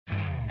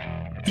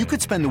You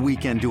could spend the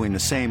weekend doing the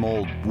same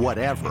old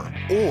whatever,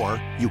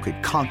 or you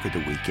could conquer the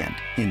weekend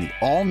in the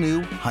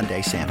all-new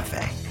Hyundai Santa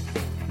Fe.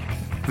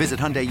 Visit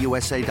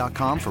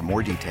HyundaiUSA.com for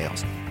more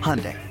details.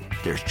 Hyundai,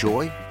 there's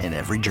joy in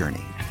every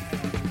journey.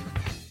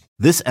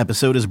 This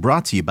episode is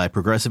brought to you by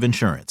Progressive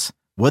Insurance.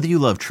 Whether you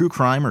love true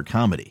crime or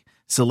comedy,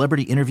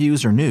 celebrity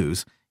interviews or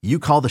news, you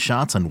call the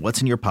shots on what's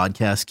in your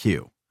podcast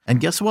queue. And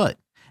guess what?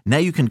 Now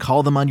you can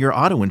call them on your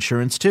auto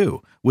insurance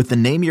too with the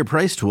Name Your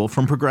Price tool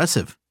from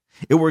Progressive.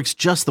 It works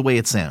just the way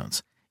it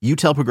sounds. You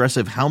tell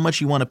Progressive how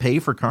much you want to pay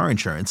for car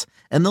insurance,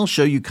 and they'll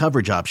show you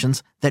coverage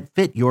options that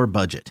fit your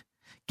budget.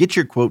 Get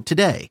your quote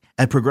today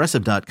at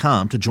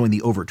Progressive.com to join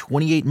the over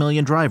 28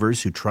 million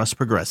drivers who trust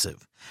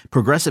Progressive.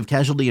 Progressive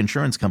Casualty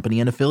Insurance Company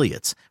and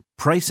Affiliates.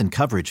 Price and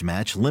coverage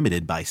match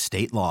limited by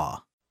state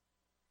law.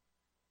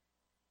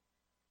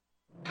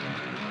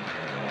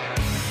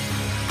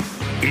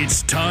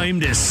 It's time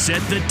to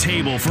set the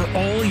table for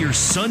all your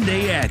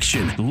Sunday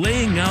action,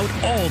 laying out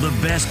all the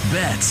best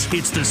bets.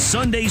 It's the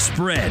Sunday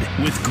Spread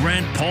with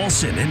Grant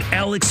Paulson and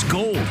Alex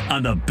Gold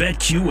on the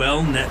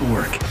BetQL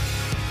Network.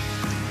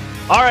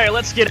 All right,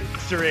 let's get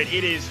after it.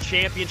 It is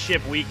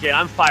championship weekend.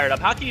 I'm fired up.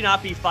 How can you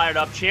not be fired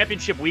up?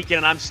 Championship weekend,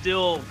 and I'm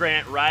still,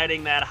 Grant,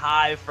 riding that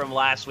high from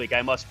last week.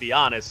 I must be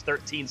honest.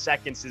 13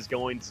 seconds is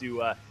going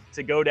to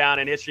go down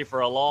in history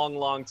for a long,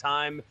 long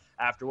time.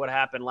 After what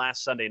happened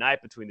last Sunday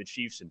night between the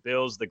Chiefs and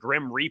Bills, the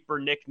Grim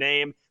Reaper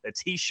nickname, the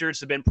T-shirts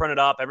have been printed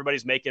up.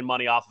 Everybody's making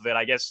money off of it.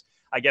 I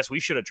guess we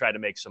should have tried to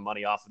make some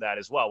money off of that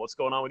as well. What's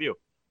going on with you?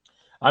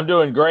 I'm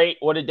doing great.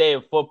 What a day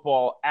of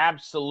football.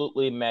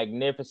 Absolutely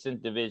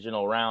magnificent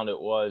divisional round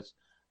it was.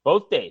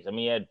 Both days. I mean,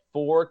 you had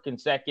 4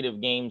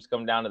 consecutive games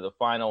come down to the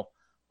final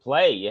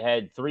play. You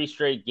had 3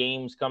 straight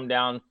games come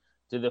down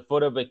to the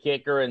foot of a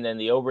kicker, and then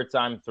the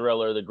overtime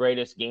thriller, the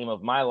greatest game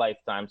of my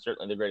lifetime,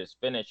 certainly the greatest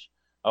finish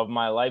of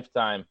my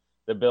lifetime,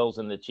 the Bills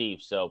and the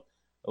Chiefs. So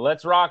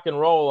let's rock and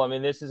roll. I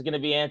mean, this is going to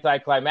be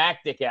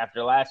anticlimactic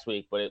after last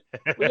week, but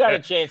we got a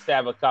chance to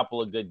have a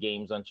couple of good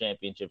games on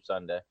Championship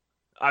Sunday.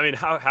 I mean,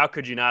 how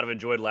could you not have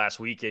enjoyed last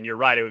weekend? You're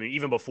right. I mean,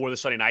 even before the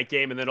Sunday night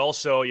game. And then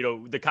also,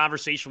 the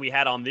conversation we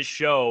had on this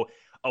show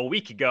a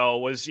week ago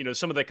was,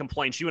 some of the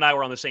complaints. You and I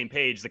were on the same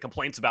page. The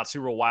complaints about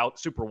Super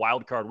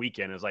Wild Card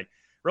weekend is like,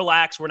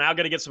 relax. We're now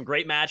going to get some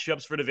great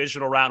matchups for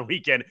divisional round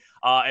weekend.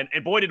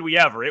 And boy, did we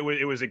ever. It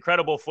was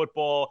incredible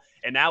football.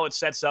 And now it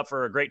sets up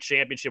for a great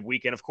championship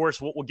weekend. Of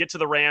course, we'll get to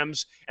the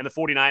Rams and the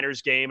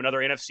 49ers game, another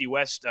NFC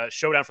West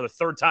showdown for the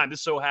third time.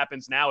 This so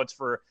happens now it's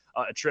for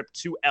a trip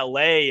to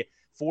L.A.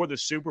 for the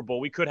Super Bowl.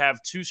 We could have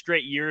 2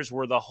 straight years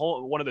where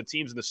one of the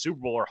teams in the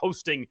Super Bowl are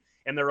hosting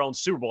in their own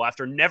Super Bowl.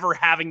 After never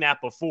having that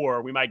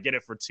before, we might get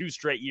it for 2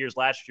 straight years.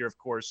 Last year, of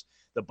course,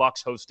 the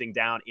Bucs hosting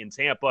down in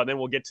Tampa. And then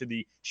we'll get to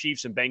the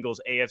Chiefs and Bengals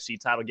AFC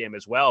title game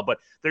as well. But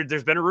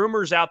there's been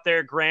rumors out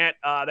there, Grant,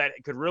 that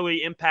it could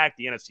really impact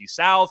the NFC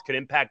South, could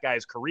impact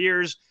guys'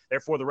 careers,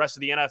 therefore the rest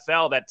of the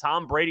NFL, that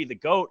Tom Brady, the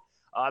GOAT,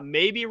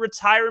 maybe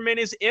retirement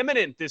is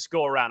imminent this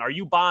go-around. Are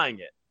you buying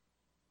it?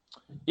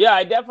 Yeah,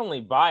 I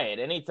definitely buy it.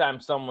 Anytime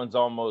someone's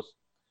almost,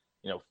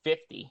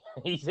 50,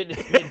 he's in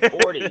his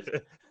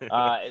mid-40s,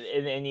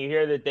 and you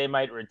hear that they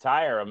might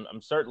retire,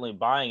 I'm certainly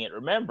buying it.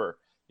 Remember,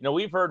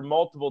 we've heard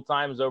multiple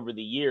times over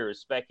the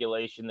years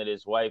speculation that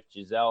his wife,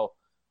 Giselle,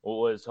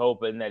 was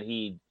hoping that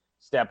he'd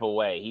step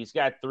away. He's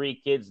got 3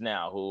 kids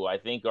now who I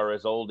think are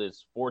as old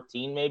as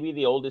 14, maybe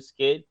the oldest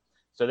kid.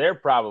 So they're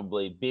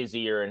probably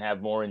busier and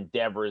have more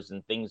endeavors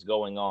and things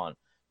going on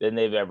than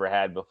they've ever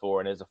had before.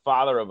 And as a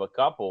father of a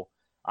couple,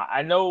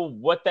 I know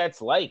what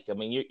that's like. I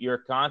mean, you're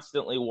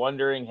constantly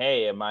wondering,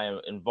 hey, am I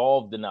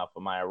involved enough?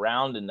 Am I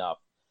around enough?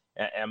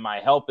 Am I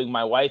helping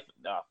my wife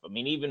enough? I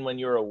mean, even when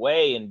you're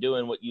away and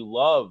doing what you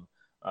love,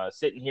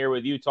 sitting here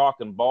with you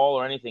talking ball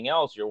or anything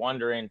else, you're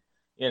wondering,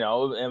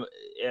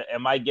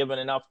 am I giving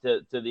enough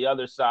to the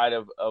other side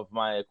of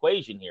my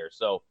equation here?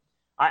 So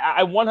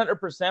I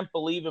 100%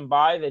 believe and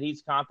buy that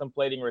he's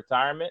contemplating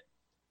retirement.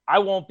 I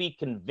won't be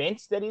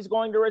convinced that he's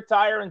going to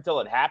retire until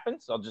it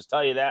happens. I'll just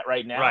tell you that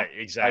right now. Right,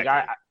 exactly.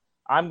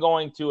 I'm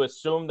going to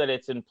assume that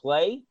it's in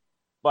play,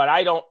 but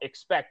I don't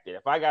expect it.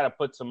 If I got to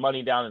put some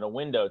money down in a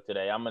window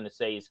today, I'm going to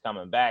say he's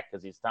coming back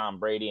because he's Tom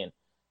Brady, and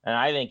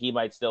I think he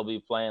might still be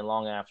playing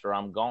long after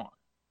I'm gone.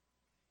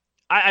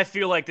 I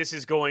feel like this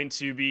is going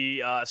to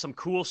be some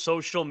cool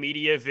social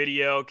media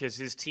video because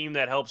his team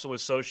that helps him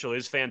with social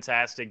is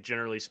fantastic,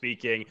 generally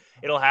speaking.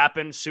 It'll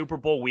happen Super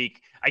Bowl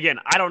week. Again,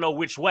 I don't know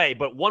which way,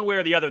 but one way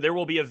or the other, there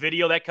will be a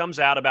video that comes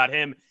out about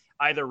him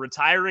either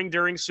retiring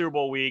during Super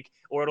Bowl week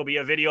or it'll be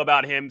a video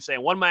about him saying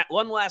one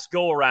last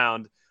go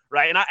around,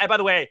 right? And by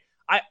the way,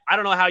 I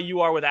don't know how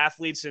you are with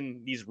athletes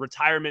and these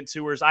retirement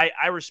tours.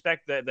 I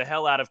respect the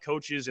hell out of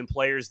coaches and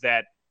players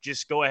that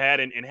just go ahead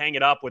and hang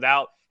it up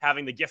without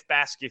having the gift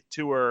basket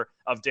tour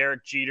of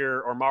Derek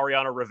Jeter or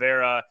Mariano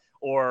Rivera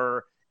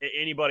or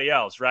anybody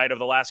else, right, of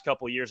the last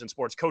couple of years in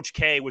sports. Coach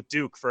K with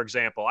Duke, for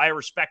example. I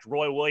respect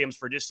Roy Williams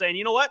for just saying,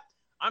 you know what?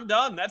 I'm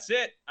done. That's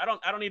it. I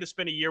don't need to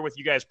spend a year with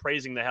you guys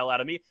praising the hell out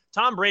of me.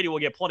 Tom Brady will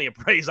get plenty of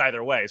praise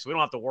either way, so we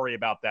don't have to worry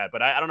about that.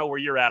 But I don't know where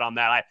you're at on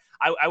that.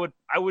 I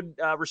would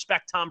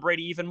respect Tom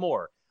Brady even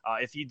more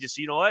if he just,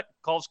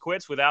 calls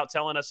quits without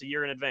telling us a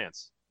year in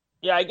advance.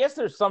 Yeah, I guess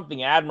there's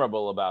something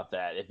admirable about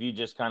that. If you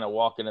just kind of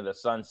walk into the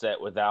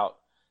sunset without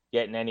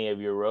getting any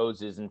of your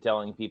roses and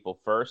telling people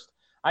first.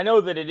 I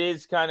know that it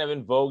is kind of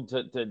in vogue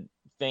to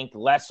think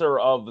lesser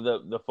of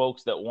the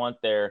folks that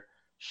want their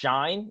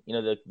shine,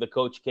 the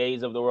Coach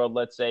K's of the world,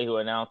 let's say, who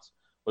announced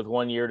with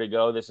 1 year to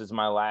go, this is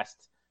my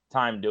last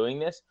time doing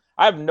this.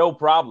 I have no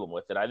problem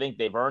with it. I think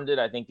they've earned it.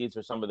 I think these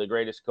are some of the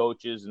greatest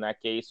coaches in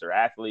that case, or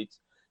athletes,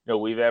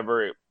 we've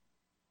ever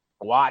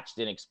watched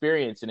and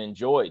experienced and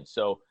enjoyed.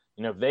 So,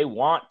 if they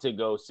want to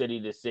go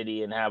city to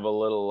city and have a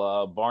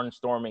little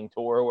barnstorming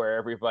tour where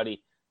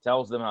everybody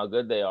tells them how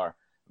good they are,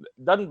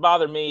 doesn't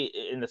bother me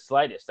in the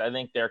slightest. I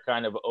think they're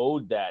kind of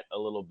owed that a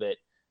little bit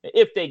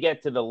if they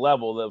get to the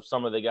level of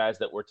some of the guys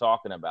that we're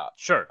talking about.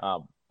 Sure.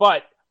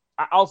 But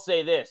I'll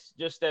say this,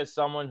 just as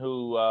someone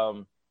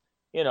who,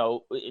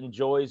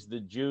 enjoys the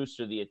juice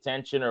or the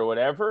attention or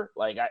whatever,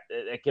 like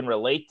I can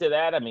relate to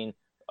that. I mean,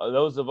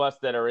 those of us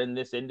that are in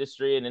this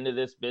industry and into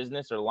this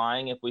business are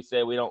lying if we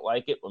say we don't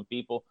like it when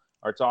people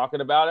are talking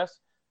about us.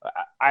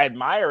 I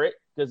admire it,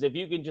 because if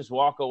you can just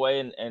walk away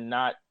and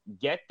not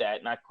get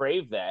that, not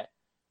crave that,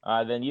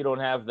 then you don't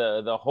have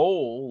the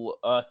hole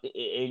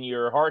in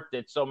your heart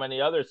that so many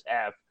others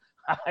have,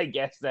 I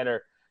guess, that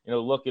are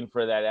looking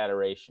for that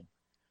adoration.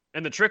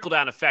 And the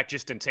trickle-down effect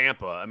just in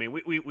Tampa. I mean,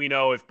 we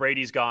know if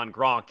Brady's gone,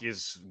 Gronk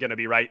is going to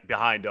be right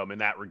behind him in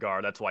that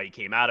regard. That's why he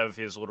came out of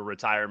his little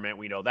retirement.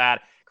 We know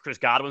that. Chris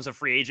Godwin's a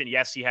free agent.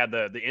 Yes, he had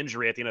the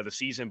injury at the end of the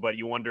season, but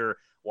you wonder,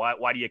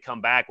 why do you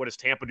come back? What does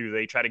Tampa do? Do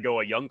they try to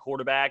go a young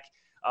quarterback?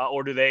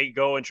 Or do they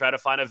go and try to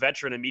find a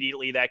veteran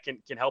immediately that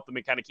can help them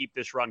and kind of keep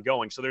this run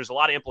going? So there's a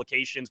lot of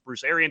implications.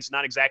 Bruce Arians,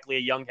 not exactly a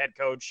young head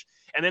coach.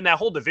 And then that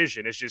whole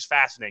division is just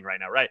fascinating right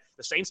now, right?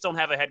 The Saints don't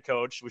have a head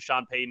coach with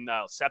Sean Payton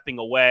stepping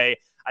away.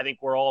 I think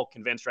we're all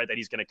convinced, right, that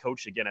he's going to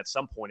coach again at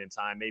some point in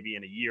time, maybe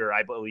in a year.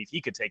 I believe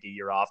he could take a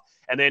year off.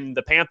 And then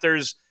the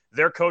Panthers,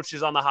 their coach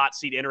is on the hot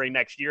seat entering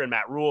next year, and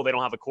Matt Rule, they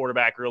don't have a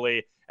quarterback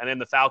really. And then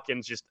the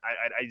Falcons,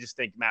 I just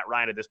think Matt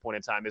Ryan at this point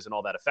in time isn't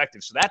all that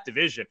effective. So that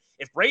division,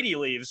 if Brady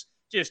leaves,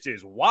 just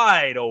is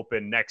wide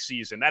open next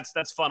season.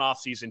 That's fun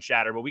off-season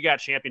chatter, but we got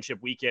championship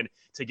weekend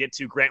to get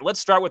to. Grant,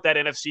 let's start with that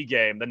NFC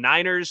game. The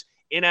Niners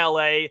in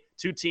LA,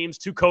 two teams,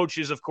 two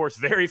coaches, of course,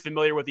 very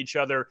familiar with each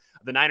other.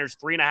 The Niners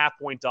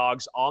 3.5-point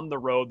dogs on the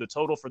road. The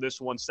total for this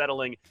one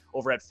settling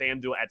over at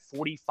FanDuel at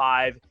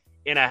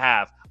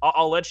 45.5.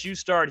 I'll let you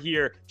start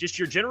here. Just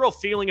your general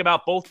feeling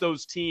about both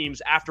those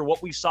teams after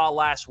what we saw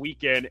last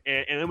weekend,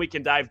 and then we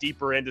can dive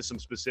deeper into some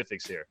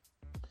specifics here.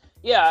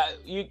 Yeah,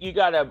 you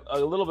got a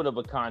little bit of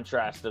a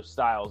contrast of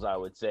styles, I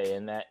would say,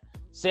 in that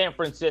San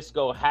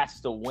Francisco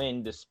has to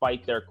win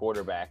despite their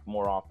quarterback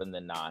more often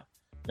than not.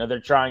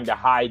 They're trying to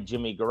hide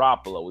Jimmy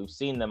Garoppolo. We've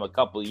seen them a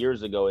couple of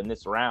years ago in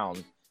this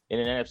round in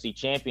an NFC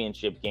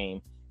Championship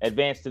game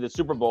advance to the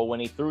Super Bowl when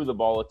he threw the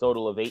ball a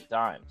total of 8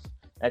 times.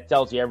 That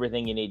tells you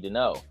everything you need to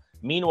know.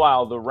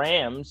 Meanwhile, the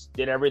Rams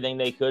did everything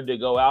they could to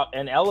go out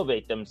and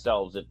elevate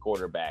themselves at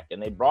quarterback,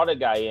 and they brought a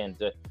guy in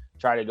to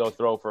try to go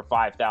throw for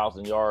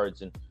 5,000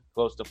 yards and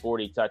close to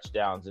 40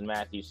 touchdowns in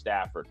Matthew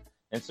Stafford.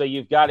 And so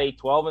you've got a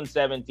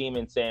 12-7 team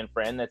in San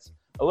Fran that's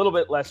a little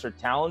bit lesser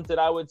talented,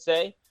 I would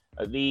say.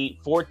 The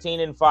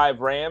 14-5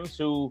 Rams,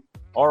 who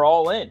are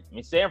all in. I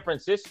mean, San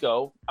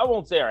Francisco, I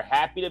won't say are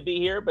happy to be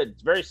here, but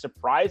it's very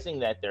surprising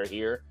that they're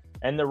here.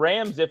 And the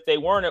Rams, if they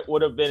weren't, it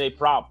would have been a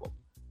problem,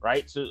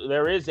 right? So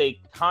there is a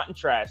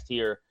contrast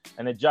here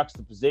and a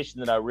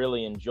juxtaposition that I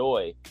really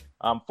enjoy.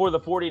 For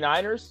the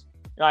 49ers,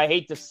 I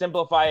hate to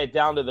simplify it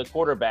down to the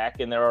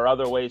quarterback, and there are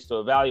other ways to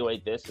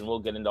evaluate this, and we'll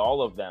get into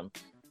all of them.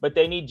 But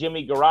they need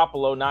Jimmy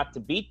Garoppolo not to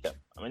beat them.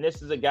 I mean,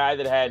 this is a guy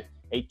that had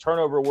a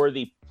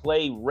turnover-worthy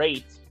play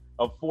rate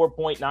of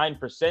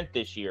 4.9%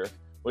 this year,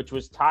 which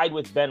was tied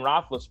with Ben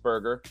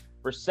Roethlisberger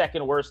for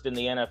second worst in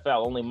the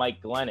NFL. Only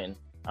Mike Glennon,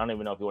 I don't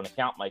even know if you want to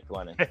count Mike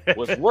Glennon,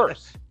 was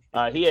worse.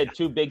 He had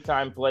 2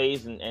 big-time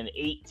plays and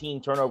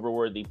 18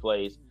 turnover-worthy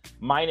plays,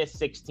 minus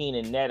 16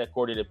 in net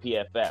according to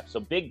PFF. So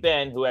Big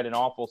Ben, who had an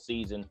awful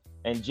season,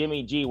 and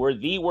Jimmy G were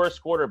the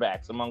worst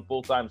quarterbacks among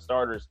full-time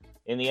starters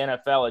in the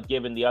NFL at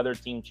giving the other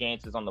team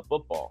chances on the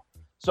football.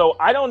 So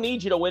I don't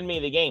need you to win me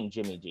the game,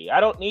 Jimmy G.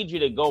 I don't need you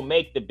to go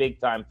make the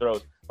big-time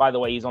throws. By the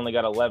way, he's only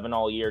got 11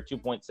 all year,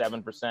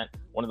 2.7%,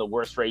 one of the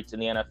worst rates in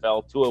the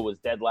NFL. Tua was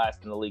dead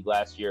last in the league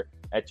last year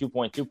at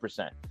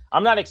 2.2%.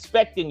 I'm not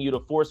expecting you to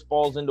force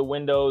balls into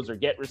windows or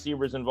get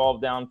receivers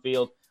involved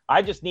downfield.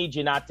 I just need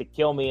you not to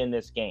kill me in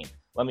this game.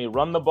 Let me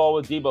run the ball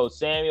with Deebo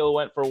Samuel, who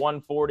went for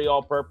 140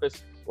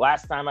 all-purpose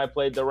last time I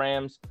played the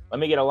Rams. Let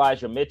me get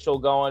Elijah Mitchell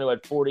going, who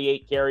had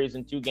 48 carries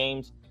in 2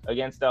 games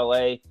against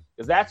LA,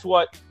 because that's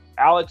what,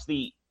 Alex,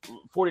 the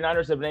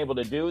 49ers have been able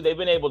to do. They've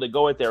been able to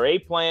go at their A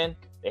plan.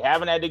 They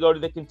haven't had to go to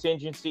the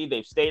contingency.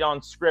 They've stayed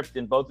on script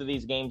in both of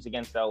these games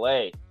against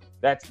LA.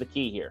 That's the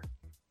key here.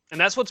 And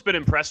that's what's been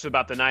impressive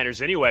about the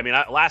Niners anyway. I mean,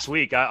 last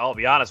week, I'll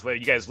be honest with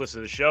you, guys listen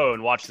to the show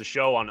and watch the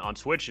show on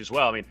Twitch as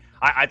well. I mean,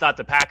 I thought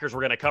the Packers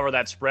were going to cover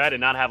that spread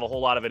and not have a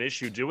whole lot of an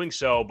issue doing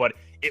so, but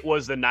it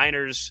was the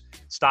Niners'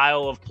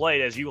 style of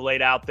play as you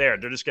laid out there.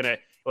 They're just going to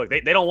 – look,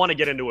 they don't want to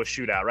get into a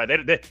shootout,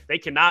 right? They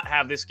cannot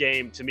have this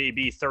game, to me,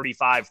 be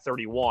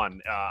 35-31.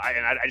 And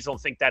I just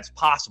don't think that's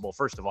possible,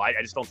 first of all. I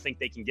just don't think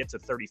they can get to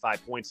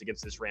 35 points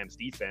against this Rams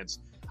defense.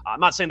 I'm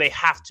not saying they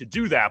have to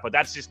do that, but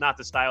that's just not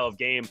the style of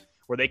game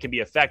where they can be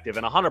effective.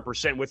 And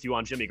 100% with you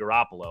on Jimmy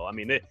Garoppolo. I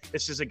mean,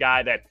 this is a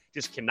guy that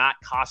just cannot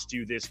cost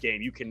you this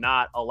game. You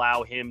cannot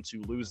allow him to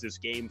lose this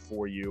game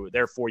for you.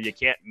 Therefore, you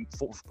can't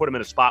put him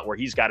in a spot where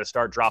he's got to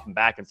start dropping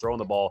back and throwing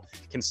the ball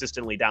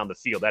consistently down the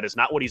field. That is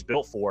not what he's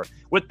built for.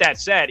 With that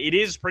said, it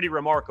is pretty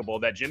remarkable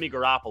that Jimmy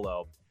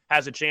Garoppolo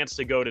has a chance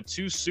to go to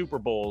 2 Super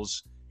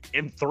Bowls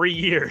in 3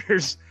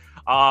 years.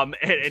 And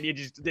you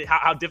just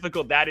how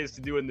difficult that is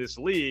to do in this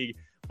league.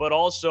 But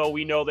also,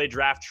 we know they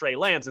draft Trey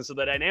Lance. And so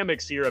the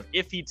dynamics here of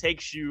if he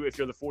takes you, if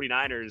you're the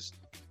 49ers,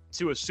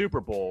 to a Super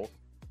Bowl,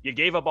 you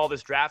gave up all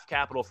this draft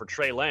capital for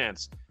Trey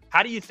Lance.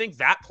 How do you think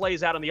that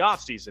plays out in the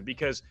offseason?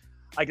 Because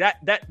like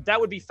that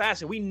would be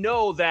fascinating. We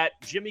know that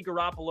Jimmy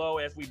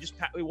Garoppolo, if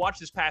we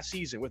watched this past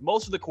season with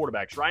most of the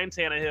quarterbacks, Ryan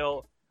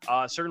Tannehill,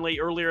 certainly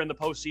earlier in the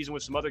postseason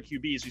with some other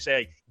QBs, we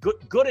say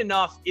good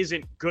enough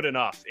isn't good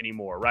enough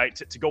anymore, right?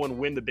 To go and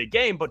win the big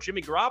game. But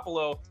Jimmy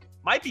Garoppolo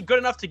might be good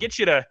enough to get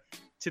you to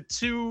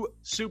 2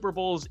 Super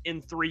Bowls in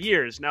 3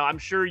 years. Now, I'm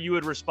sure you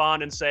would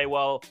respond and say,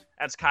 well,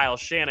 that's Kyle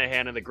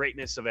Shanahan and the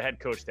greatness of a head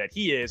coach that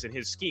he is and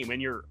his scheme.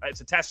 And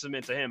it's a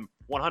testament to him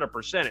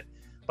 100%.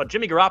 But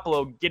Jimmy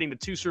Garoppolo getting to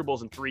 2 Super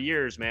Bowls in 3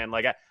 years, man,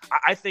 like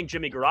I think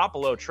Jimmy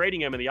Garoppolo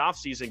trading him in the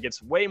offseason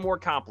gets way more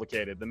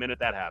complicated the minute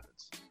that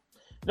happens.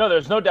 No,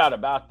 there's no doubt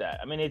about that.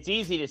 I mean, it's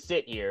easy to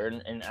sit here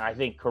and I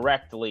think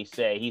correctly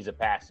say he's a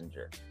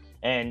passenger.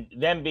 And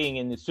them being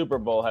in the Super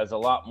Bowl has a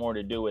lot more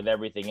to do with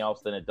everything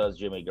else than it does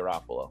Jimmy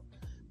Garoppolo.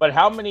 But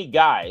how many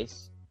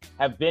guys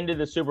have been to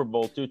the Super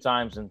Bowl 2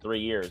 times in 3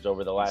 years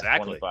over the last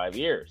 25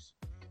 years?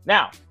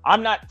 Now,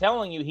 I'm not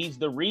telling you he's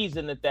the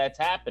reason that that's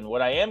happened.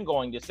 What I am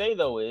going to say,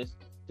 though, is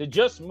to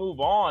just move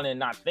on and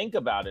not think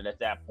about it at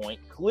that point.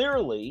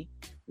 Clearly,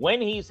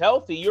 when he's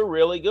healthy, you're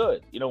really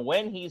good. You know,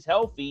 when he's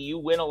healthy, you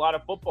win a lot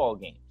of football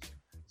games.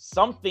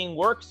 Something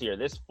works here.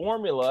 This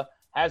formula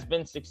has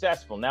been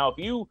successful. Now, if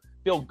you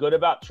feel good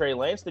about Trey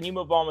Lance, then you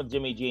move on with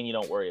Jimmy G and you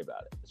don't worry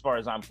about it, as far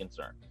as I'm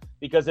concerned,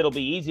 because it'll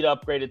be easy to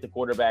upgrade at the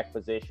quarterback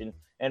position.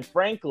 And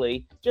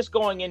frankly, just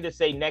going into,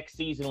 say, next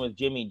season with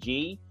Jimmy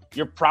G,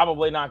 you're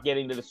probably not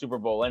getting to the Super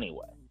Bowl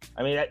anyway.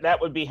 I mean,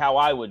 that would be how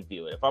I would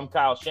view it. If I'm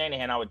Kyle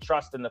Shanahan, I would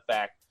trust in the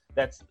fact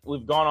that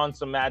we've gone on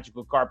some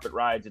magical carpet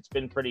rides. It's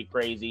been pretty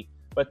crazy,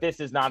 but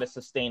this is not a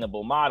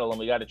sustainable model, and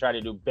we got to try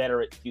to do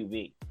better at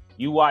QB.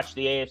 You watch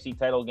the AFC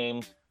title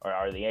game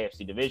or the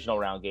AFC divisional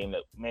round game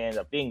that may end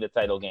up being the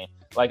title game,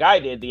 like I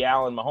did, the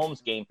Allen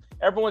Mahomes game.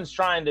 Everyone's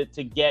trying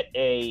to get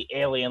a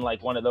alien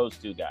like one of those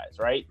 2 guys,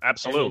 right?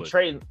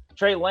 Absolutely.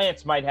 Trey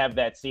Lance might have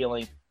that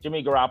ceiling.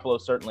 Jimmy Garoppolo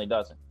certainly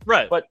doesn't.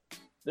 Right. But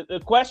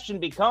the question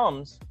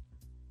becomes,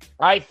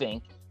 I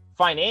think,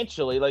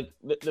 financially, like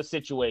the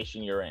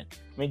situation you're in.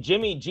 I mean,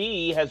 Jimmy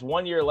G has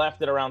 1 year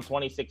left at around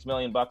 $26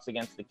 million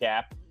against the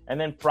cap, and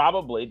then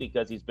probably,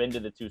 because he's been to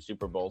the 2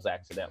 Super Bowls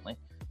accidentally,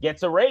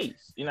 gets a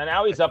raise. You know,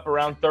 now he's up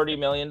around $30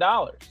 million.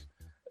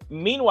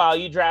 Meanwhile,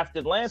 you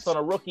drafted Lance on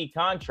a rookie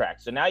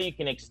contract. So now you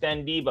can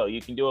extend Debo.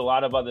 You can do a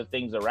lot of other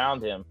things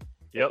around him.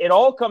 Yep. It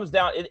all comes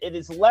down. It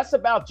is less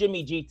about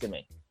Jimmy G to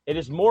me. It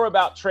is more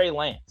about Trey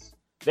Lance.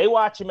 They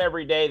watch him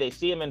every day. They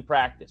see him in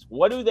practice.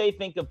 What do they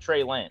think of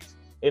Trey Lance?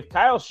 If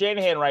Kyle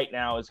Shanahan right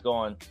now is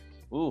going,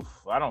 oof,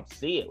 I don't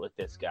see it with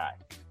this guy,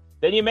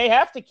 then you may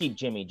have to keep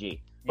Jimmy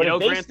G. But if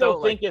they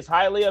still think as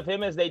highly of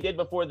him as they did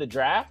before the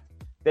draft,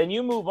 then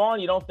you move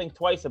on. You don't think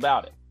twice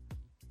about it.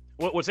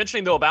 What's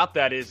interesting, though, about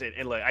that is,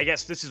 and I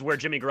guess this is where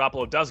Jimmy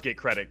Garoppolo does get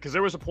credit, because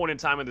there was a point in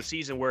time in the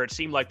season where it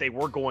seemed like they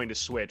were going to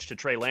switch to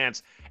Trey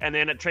Lance. And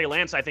then Trey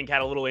Lance, I think,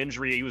 had a little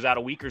injury. He was out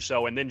a week or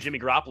so. And then Jimmy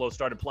Garoppolo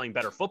started playing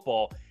better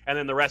football. And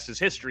then the rest is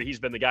history. He's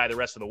been the guy the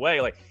rest of the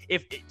way. Like,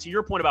 if to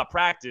your point about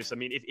practice, I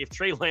mean, if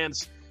Trey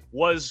Lance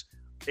was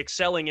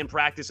excelling in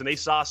practice and they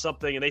saw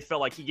something and they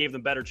felt like he gave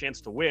them better chance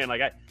to win,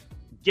 like,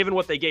 given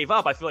what they gave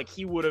up, I feel like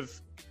he would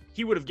have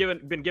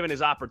been given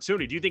his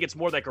opportunity. Do you think it's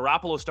more that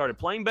Garoppolo started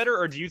playing better,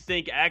 or do you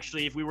think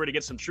actually if we were to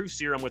get some truth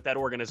serum with that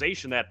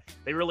organization that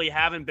they really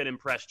haven't been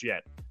impressed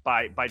yet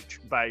by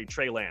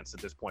Trey Lance at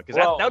this point? Because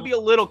that would be a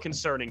little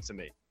concerning to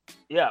me.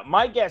 Yeah,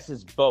 my guess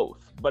is both.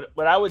 But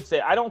I would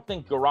say I don't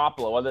think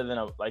Garoppolo, other than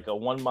a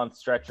 1 month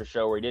stretch or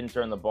so where he didn't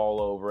turn the ball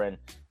over, and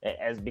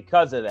as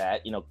because of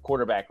that, you know,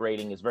 quarterback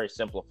rating is very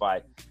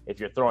simplified. If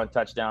you're throwing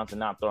touchdowns and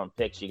not throwing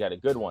picks, you got a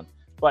good one.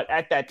 But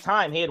at that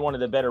time, he had one of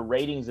the better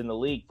ratings in the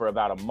league for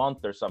about a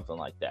month or something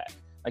like that.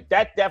 Like,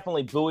 that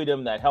definitely buoyed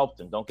him. That helped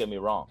him. Don't get me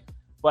wrong.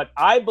 But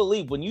I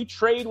believe when you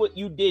trade what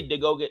you did to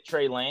go get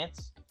Trey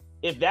Lance,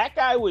 if that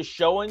guy was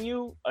showing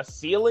you a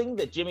ceiling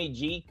that Jimmy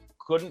G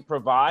couldn't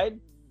provide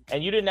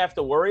and you didn't have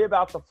to worry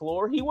about the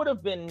floor, he would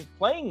have been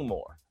playing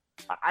more.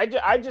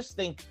 I just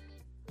think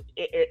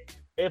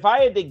if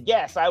I had to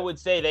guess, I would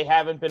say they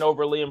haven't been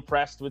overly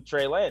impressed with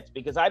Trey Lance,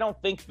 because I don't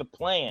think the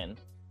plan,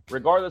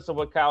 regardless of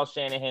what Kyle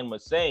Shanahan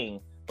was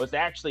saying, was to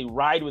actually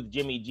ride with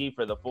Jimmy G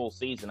for the full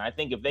season. I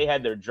think if they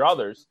had their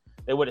druthers,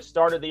 they would have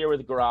started the year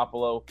with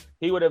Garoppolo.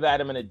 He would have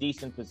had him in a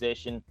decent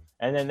position,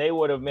 and then they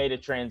would have made a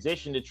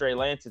transition to Trey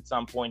Lance at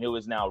some point, who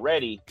is now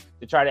ready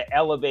to try to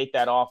elevate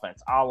that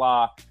offense, a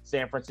la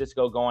San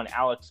Francisco going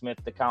Alex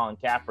Smith to Colin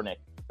Kaepernick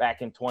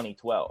back in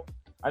 2012.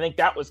 I think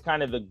that was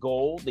kind of the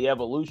goal, the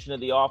evolution of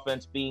the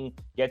offense being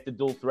get the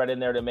dual threat in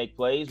there to make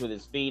plays with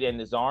his feet and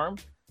his arm,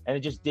 and it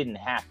just didn't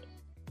happen.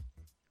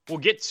 We'll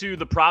get to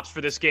the props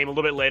for this game a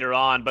little bit later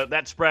on, but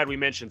that spread we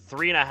mentioned,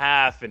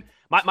 3.5. And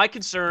my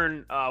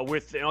concern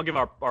with, and I'll give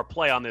our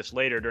play on this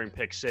later during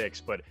pick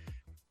 6, but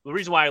the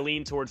reason why I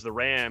lean towards the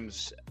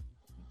Rams,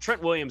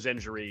 Trent Williams'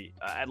 injury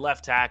at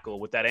left tackle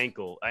with that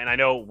ankle, and I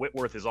know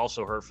Whitworth is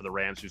also hurt for the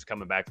Rams, who's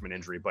coming back from an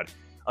injury, but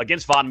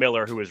against Von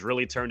Miller, who has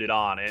really turned it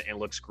on and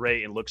looks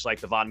great and looks like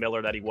the Von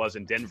Miller that he was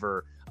in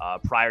Denver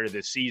prior to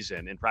this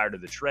season and prior to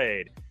the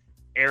trade.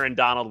 Aaron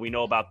Donald, we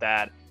know about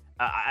that.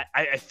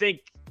 I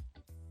think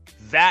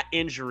that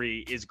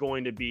injury is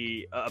going to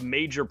be a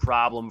major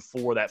problem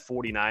for that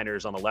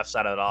 49ers on the left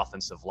side of that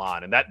offensive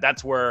line. And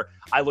that's where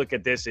I look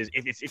at this is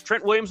if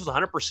Trent Williams was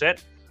 100%,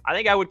 I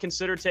think I would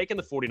consider taking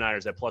the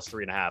 49ers at plus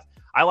 3.5.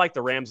 I like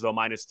the Rams, though,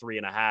 minus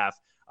 3.5,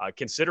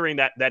 considering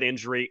that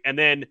injury. And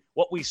then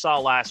what we saw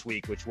last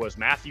week, which was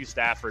Matthew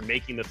Stafford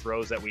making the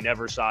throws that we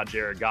never saw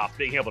Jared Goff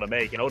being able to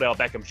make. And Odell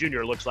Beckham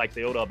Jr. looks like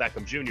the Odell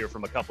Beckham Jr.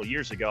 from a couple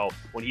years ago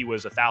when he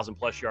was a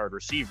 1,000-plus yard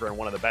receiver and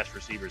one of the best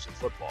receivers in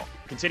football.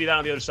 Continue that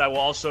on the other side. We'll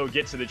also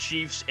get to the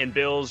Chiefs and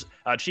Bills,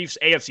 Chiefs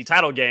AFC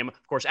title game.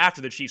 Of course, after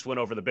the Chiefs win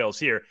over the Bills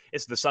here,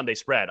 it's the Sunday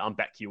spread on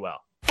BetQL.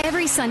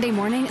 Every Sunday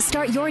morning,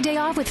 start your day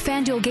off with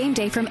FanDuel Game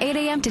Day from 8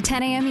 a.m. to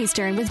 10 a.m.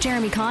 Eastern with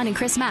Jeremy Kahn and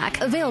Chris Mack.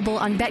 Available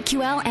on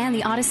BetQL and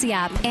the Odyssey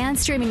app, and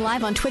streaming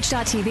live on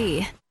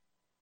Twitch.tv.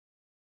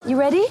 You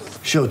ready?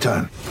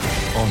 Showtime.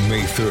 On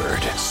May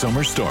 3rd,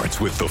 summer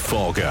starts with The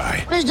Fall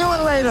Guy. Let's do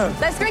it later.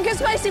 Let's drink a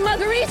spicy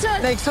margarita.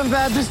 Make some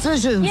bad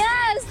decisions.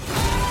 Yes.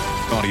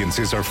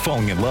 Audiences are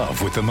falling in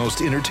love with the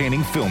most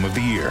entertaining film of the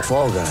year.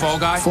 Fall Guy. Fall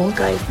Guy? Fall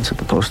Guy. That's what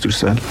the poster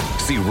said.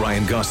 See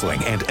Ryan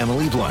Gosling and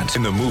Emily Blunt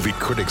in the movie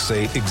critics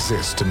say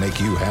exists to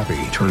make you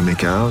happy. Trying to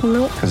make it out?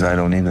 Nope. Because I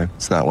don't either.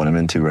 It's not what I'm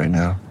into right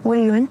now. What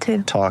are you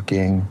into?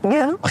 Talking.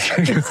 Yeah.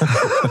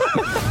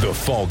 The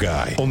Fall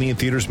Guy. Only in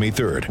theaters May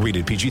 3rd.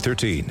 Rated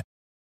PG-13.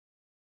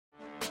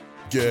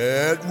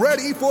 Get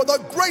ready for the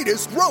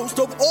greatest roast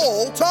of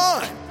all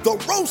time. The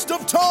Roast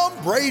of Tom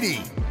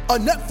Brady. A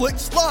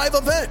Netflix live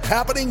event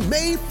happening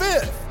May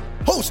 5th.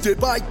 Hosted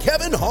by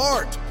Kevin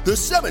Hart. The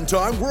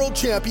 7-time world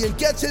champion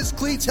gets his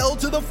cleats held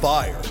to the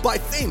fire by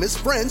famous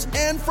friends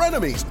and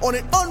frenemies on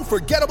an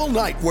unforgettable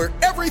night where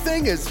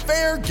everything is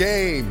fair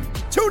game.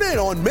 Tune in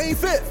on May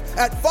 5th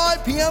at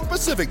 5 p.m.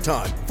 Pacific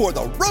time for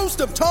the Roast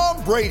of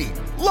Tom Brady.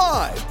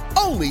 Live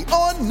only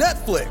on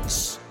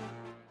Netflix.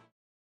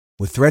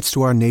 With threats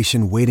to our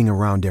nation waiting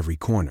around every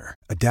corner,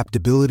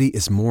 adaptability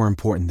is more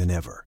important than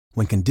ever.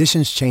 When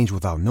conditions change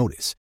without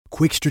notice,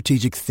 quick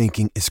strategic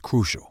thinking is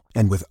crucial.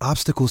 And with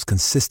obstacles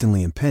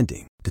consistently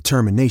impending,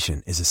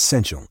 determination is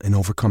essential in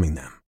overcoming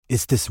them.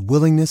 It's this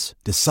willingness,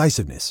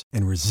 decisiveness,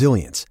 and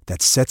resilience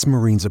that sets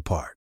Marines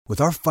apart. With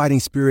our fighting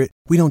spirit,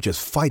 we don't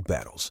just fight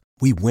battles,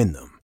 we win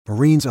them.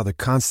 Marines are the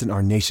constant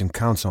our nation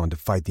counts on to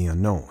fight the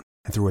unknown.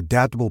 And through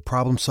adaptable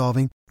problem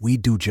solving, we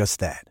do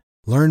just that.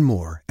 Learn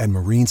more at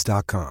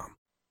marines.com.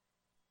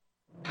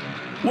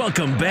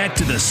 Welcome back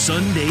to the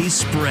Sunday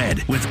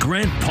Spread with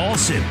Grant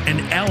Paulson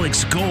and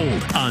Alex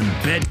Gold on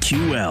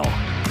BetQL.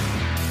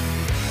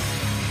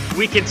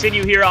 We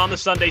continue here on the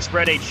Sunday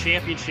Spread, a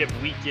championship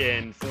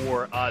weekend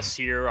for us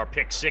here. Our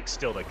pick 6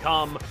 still to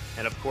come,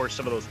 and of course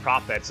some of those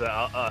prop bets,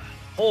 a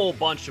whole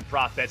bunch of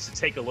prop bets to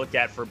take a look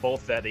at for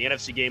both the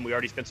NFC game we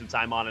already spent some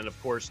time on, and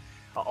of course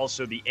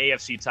also the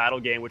AFC title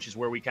game, which is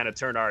where we kind of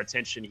turn our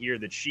attention here.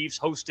 The Chiefs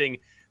hosting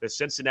the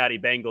Cincinnati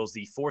Bengals,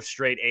 the 4th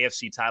straight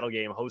AFC title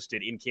game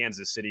hosted in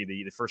Kansas City,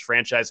 the first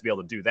franchise to be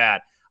able to do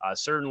that.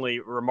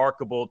 Certainly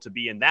remarkable to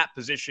be in that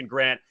position,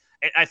 Grant.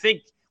 And I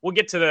think we'll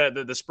get to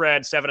the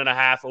spread,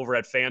 7.5 over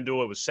at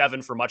FanDuel. It was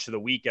 7 for much of the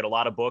week at a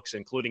lot of books,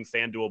 including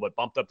FanDuel, but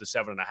bumped up to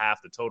 7.5,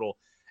 the total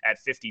at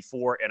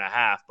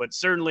 54.5. But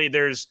certainly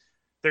there's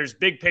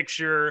big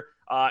picture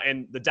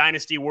and the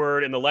dynasty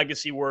word and the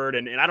legacy word.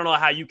 And I don't know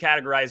how you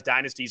categorize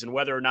dynasties and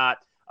whether or not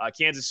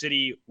Kansas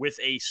City with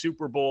a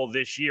Super Bowl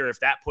this year, if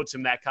that puts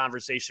him that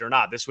conversation or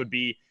not. This would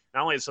be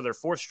not only their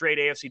 4th straight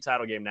AFC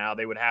title game now,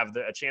 they would have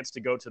a chance to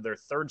go to their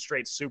 3rd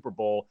straight Super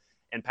Bowl,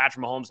 and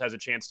Patrick Mahomes has a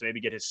chance to maybe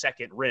get his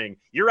 2nd ring.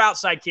 You're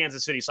outside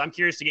Kansas City, so I'm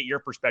curious to get your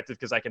perspective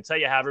because I can tell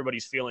you how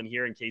everybody's feeling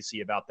here in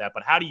KC about that.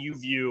 But how do you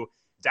view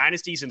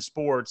dynasties in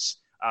sports,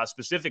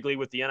 specifically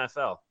with the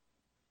NFL?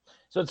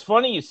 So it's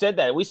funny you said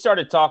that. We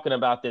started talking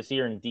about this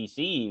here in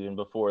D.C. even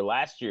before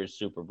last year's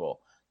Super Bowl.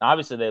 Now,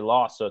 obviously, they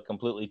lost, so it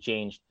completely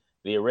changed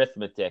the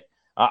arithmetic.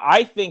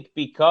 I think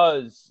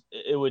because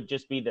it would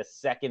just be the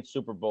 2nd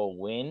Super Bowl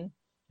win,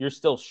 you're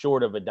still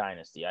short of a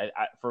dynasty.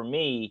 For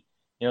me,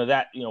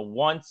 that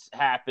once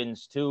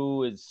happens,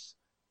 2 is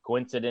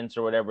coincidence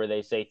or whatever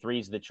they say,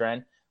 3's the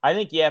trend. I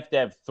think you have to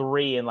have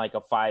 3 in like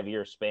a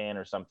 5-year span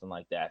or something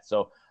like that.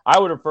 So I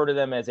would refer to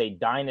them as a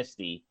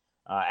dynasty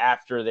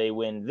after they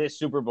win this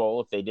Super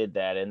Bowl, if they did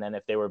that. And then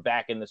if they were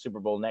back in the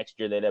Super Bowl next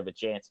year, they'd have a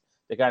chance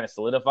to kind of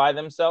solidify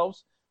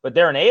themselves. But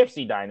they're an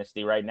AFC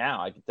dynasty right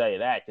now, I can tell you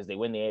that, because they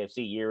win the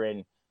AFC year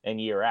in and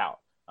year out.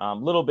 A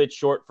little bit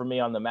short for me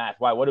on the math.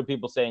 Why? What do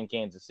people say in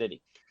Kansas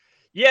City?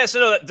 Yeah,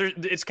 so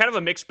it's kind of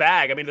a mixed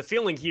bag. I mean, the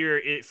feeling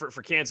here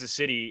for Kansas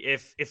City,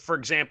 if for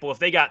example, if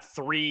they got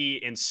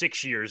 3 in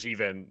 6 years,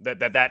 even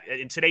that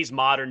in today's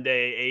modern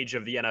day age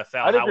of the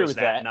NFL, how is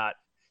that not?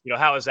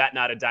 How is that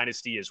not a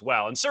dynasty as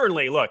well? And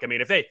certainly, look, I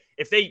mean,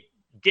 if they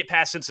get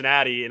past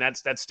Cincinnati, and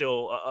that's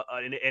still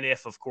an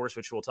if, of course,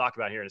 which we'll talk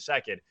about here in a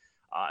second,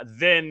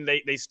 then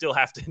they still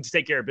have to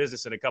take care of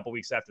business in a couple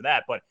weeks after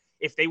that. But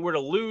if they were to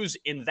lose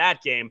in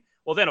that game,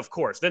 well, then, of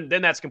course, then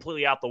that's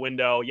completely out the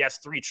window. Yes,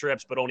 3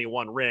 trips, but only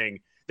 1 ring.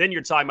 Then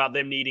you're talking about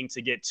them needing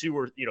to get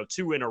 2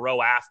 in a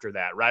row after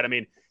that, right? I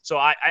mean, so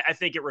I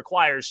think it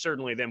requires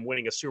certainly them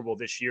winning a Super Bowl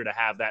this year to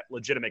have that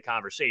legitimate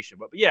conversation.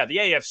 But yeah, the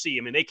AFC,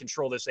 I mean, they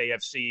control this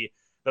AFC.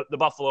 The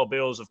Buffalo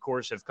Bills, of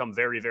course, have come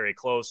very, very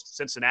close.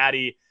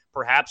 Cincinnati,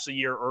 perhaps a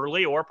year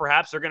early, or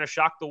perhaps they're going to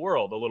shock the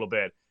world a little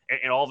bit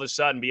and all of a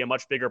sudden be a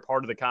much bigger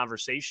part of the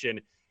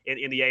conversation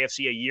in the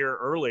AFC a year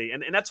early.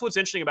 And that's what's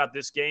interesting about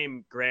this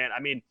game, Grant.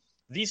 I mean,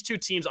 these two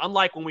teams,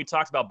 unlike when we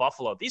talked about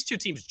Buffalo, these two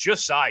teams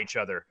just saw each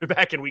other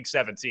back in Week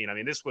 17. I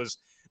mean, this was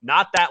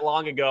not that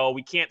long ago.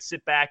 We can't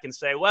sit back and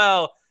say,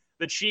 well,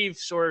 the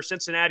Chiefs or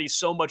Cincinnati is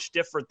so much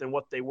different than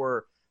what they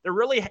were. There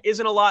really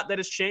isn't a lot that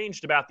has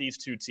changed about these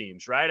two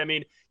teams, right? I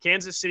mean,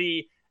 Kansas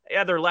City,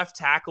 their left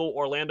tackle,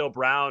 Orlando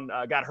Brown,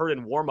 got hurt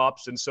in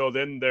warmups, and so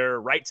then their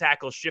right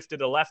tackle shifted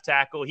to left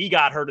tackle. He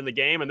got hurt in the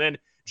game, and then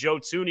Joe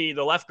Thuney,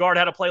 the left guard,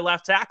 had to play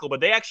left tackle, but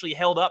they actually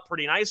held up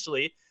pretty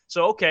nicely.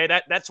 So, okay,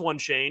 that's one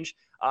change.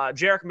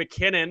 Jerick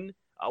McKinnon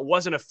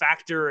wasn't a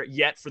factor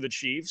yet for the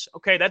Chiefs.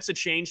 Okay, that's a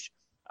change.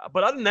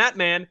 But other than that,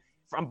 man,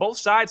 from both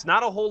sides,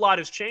 not a whole lot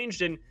has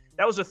changed. And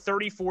that was a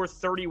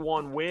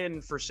 34-31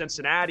 win for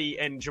Cincinnati.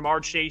 And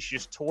Ja'Marr Chase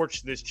just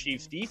torched this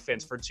Chiefs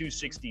defense for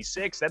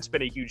 266. That's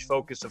been a huge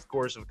focus, of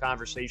course, of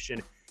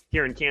conversation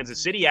here in Kansas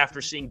City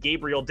after seeing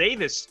Gabriel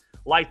Davis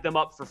light them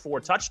up for 4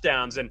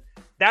 touchdowns. And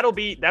that'll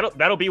be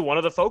one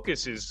of the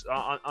focuses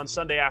on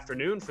Sunday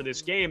afternoon for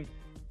this game.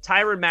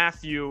 Tyrann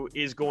Mathieu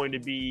is going to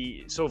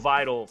be so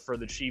vital for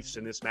the Chiefs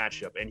in this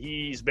matchup. And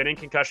he's been in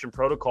concussion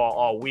protocol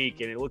all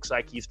week, and it looks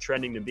like he's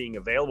trending to being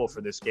available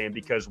for this game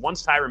because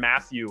once Tyrann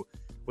Mathieu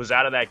was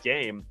out of that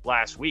game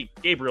last week,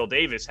 Gabriel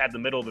Davis had the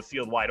middle of the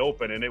field wide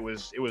open, and it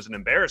was an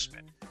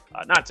embarrassment.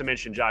 Not to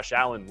mention Josh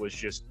Allen was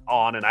just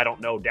on, and I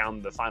don't know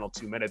down the final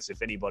 2 minutes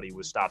if anybody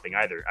was stopping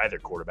either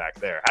quarterback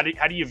there.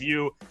 How do you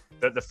view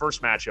the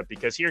first matchup?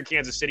 Because here in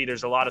Kansas City,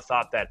 there's a lot of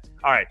thought that,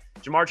 all right,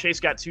 Ja'Marr Chase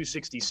got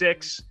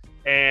 266,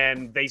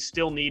 and they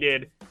still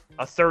needed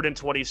a 3rd and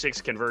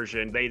 26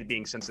 conversion, they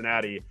being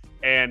Cincinnati,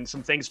 and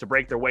some things to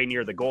break their way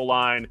near the goal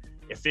line.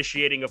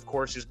 Officiating, of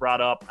course, is brought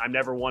up. I'm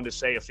never one to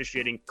say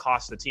officiating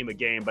cost the team a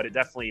game, but it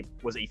definitely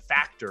was a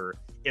factor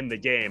in the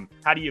game.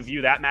 How do you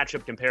view that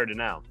matchup compared to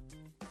now?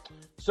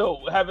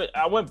 So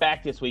I went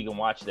back this week and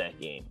watched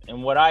that game,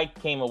 and what I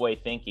came away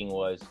thinking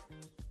was,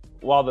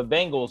 while the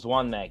Bengals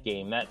won that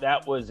game,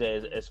 that was,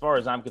 as far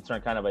as I'm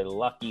concerned, kind of a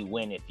lucky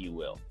win, if you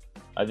will.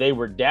 They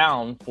were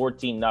down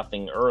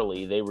 14-0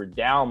 early. They were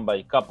down by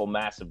a couple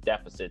massive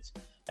deficits,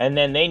 and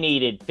then they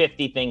needed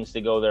 50 things to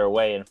go their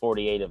way, and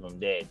 48 of them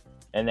did.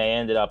 And they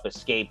ended up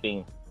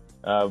escaping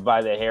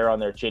by the hair on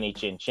their chinny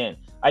chin chin.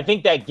 I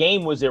think that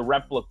game was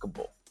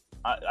irreplicable.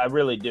 I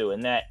really do.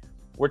 And that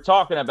we're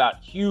talking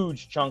about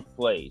huge chunk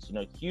plays,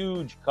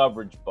 huge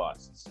coverage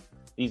busts,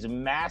 these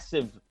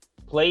massive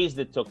plays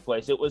that took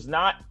place. It was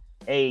not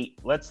a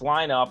let's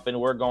line up and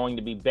we're going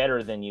to be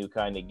better than you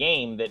kind of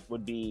game that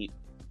would be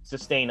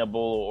sustainable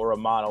or a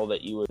model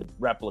that you would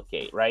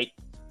replicate, right?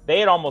 They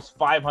had almost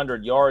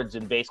 500 yards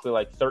and basically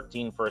like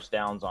 13 first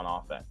downs on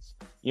offense.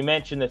 You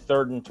mentioned the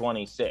 3rd and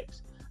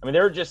 26. I mean,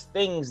 there are just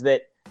things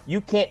that you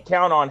can't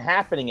count on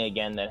happening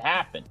again that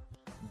happened.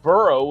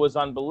 Burrow was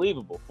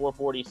unbelievable,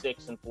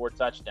 446 and 4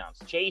 touchdowns.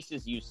 Chase,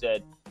 as you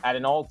said, had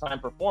an all-time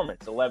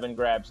performance, 11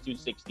 grabs,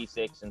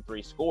 266 and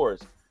 3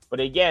 scores. But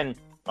again,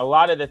 a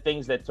lot of the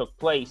things that took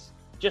place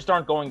just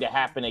aren't going to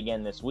happen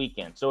again this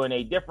weekend. So in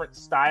a different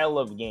style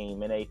of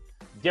game, in a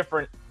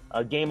different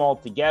game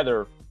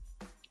altogether,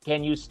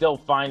 can you still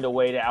find a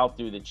way to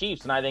outdo the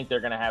Chiefs? And I think they're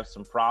going to have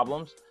some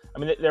problems. I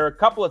mean, there are a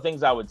couple of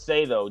things I would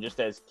say, though, just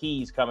as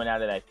keys coming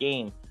out of that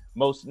game,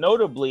 most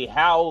notably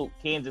how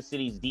Kansas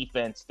City's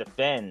defense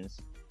defends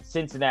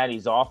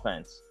Cincinnati's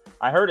offense.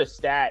 I heard a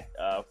stat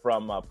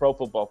from Pro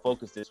Football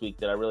Focus this week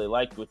that I really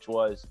liked, which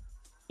was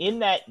in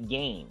that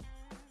game,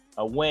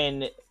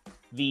 when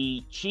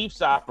the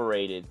Chiefs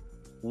operated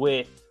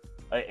with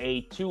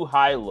a too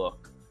high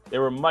look, they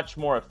were much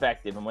more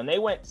effective. And when they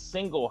went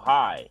single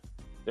high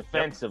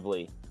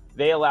defensively,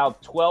 they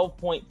allowed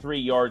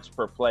 12.3 yards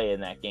per play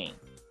in that game.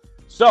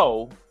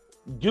 So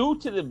do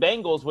to the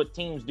Bengals what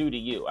teams do to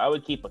you. I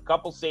would keep a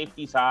couple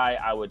safeties high.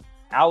 I would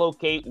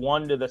allocate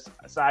one to the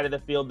side of the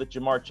field that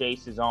Jamar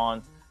Chase is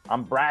on.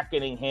 I'm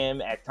bracketing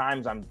him. At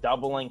times, I'm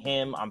doubling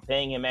him. I'm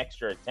paying him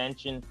extra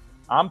attention.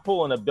 I'm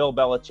pulling a Bill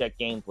Belichick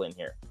game plan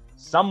here.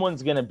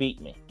 Someone's going to beat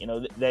me.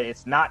 That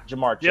it's not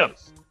Jamar Chase. Yep.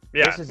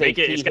 Yeah, this is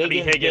it's going to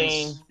be Higgins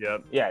game.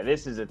 Yep. Yeah,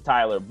 this is a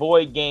Tyler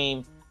Boyd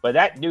game. But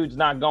that dude's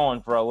not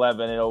going for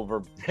 11 and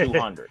over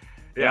 200.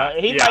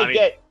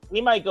 He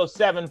might go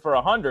 7 for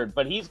 100,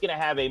 but he's going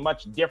to have a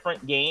much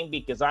different game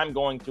because I'm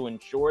going to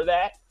ensure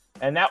that.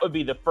 And that would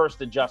be the first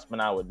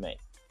adjustment I would make.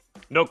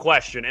 No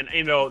question. And,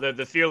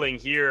 the feeling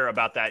here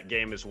about that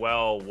game as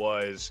well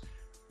was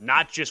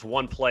not just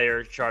one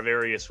player,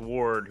 Charvarius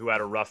Ward, who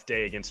had a rough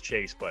day against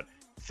Chase, but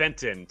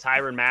Fenton,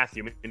 Tyrann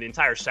Mathieu, and the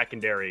entire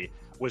secondary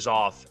was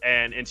off.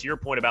 And to your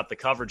point about the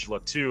coverage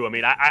look, too, I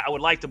mean, I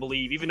would like to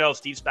believe, even though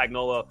Steve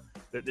Spagnuolo,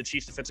 the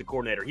Chiefs defensive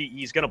coordinator,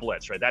 he's going to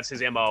blitz, right? That's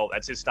his MO.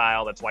 That's his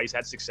style. That's why he's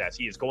had success.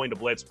 He is going to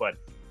blitz, but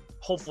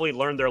hopefully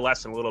learn their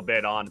lesson a little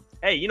bit on,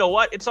 hey, you know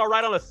what? It's all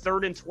right on a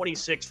 3rd and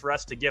 26 for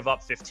us to give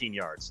up 15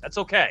 yards. That's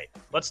okay.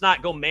 Let's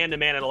not go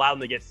man-to-man and allow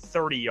them to get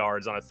 30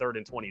 yards on a 3rd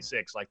and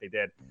 26 like they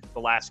did the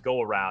last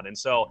go-around. And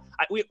so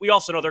we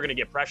also know they're going to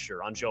get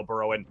pressure on Joe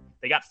Burrow, and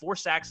they got 4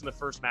 sacks in the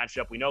first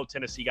matchup. We know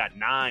Tennessee got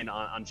 9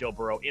 on Joe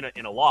Burrow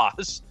in a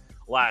loss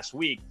last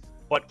week.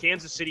 But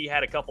Kansas City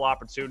had a couple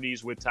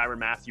opportunities with Tyrann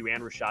Mathieu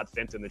and Rashad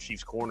Fenton, the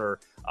Chiefs' corner,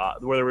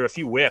 where there were a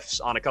few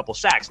whiffs on a couple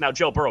sacks. Now,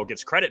 Joe Burrow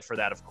gets credit for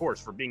that, of course,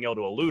 for being able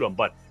to elude them.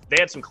 But they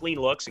had some clean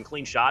looks and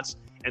clean shots,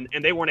 and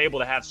they weren't able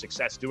to have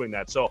success doing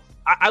that. So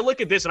I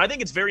look at this, and I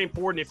think it's very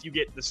important if you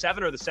get the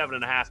 7 or the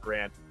 7.5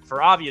 grand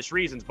for obvious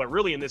reasons, but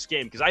really in this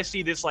game, because I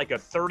see this like a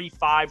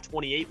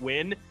 35-28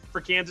 win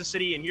for Kansas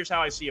City, and here's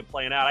how I see it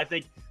playing out. I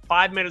think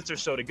 5 minutes or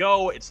so to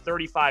go. It's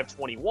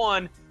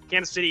 35-21.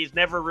 Kansas City is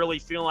never really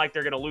feeling like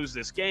they're going to lose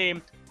this game.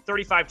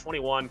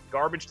 35-21,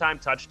 garbage time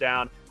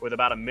touchdown with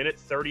about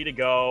 1:30 to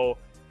go.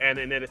 And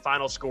then the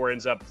final score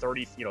ends up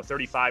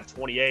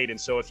 35-28. And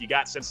so if you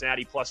got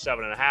Cincinnati plus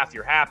 7.5,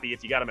 you're happy.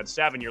 If you got them at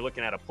 7, you're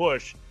looking at a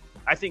push.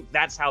 I think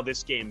that's how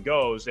this game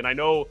goes. And I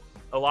know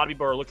a lot of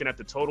people are looking at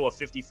the total of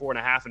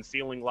 54.5 and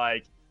feeling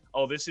like,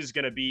 oh, this is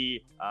going to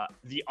be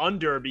the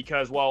under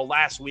because, well,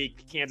 last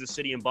week, Kansas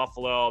City and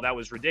Buffalo, that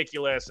was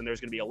ridiculous. And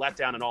there's going to be a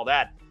letdown and all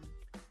that.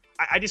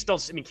 I just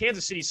don't. I mean,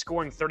 Kansas City's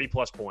scoring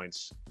 30-plus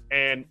points,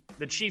 and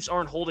the Chiefs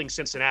aren't holding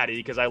Cincinnati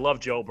because I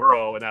love Joe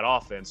Burrow and that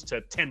offense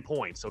to 10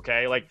 points,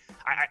 okay? Like,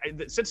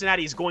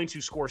 Cincinnati is going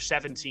to score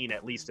 17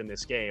 at least in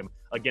this game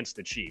against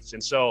the Chiefs.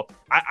 And so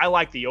I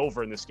like the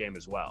over in this game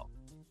as well.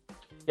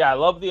 Yeah, I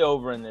love the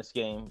over in this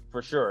game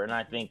for sure, and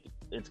I think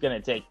it's going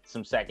to take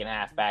some second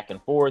half back and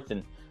forth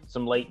and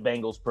some late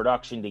Bengals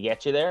production to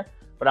get you there.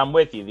 But I'm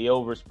with you. The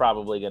over is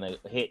probably going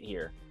to hit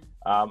here.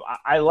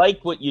 I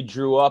like what you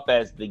drew up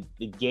as the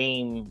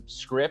game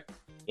script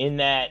in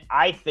that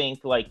I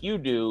think, like you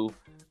do,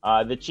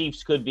 the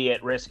Chiefs could be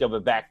at risk of a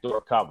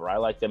backdoor cover. I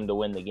like them to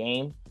win the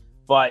game.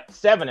 But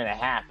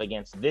 7.5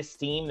 against this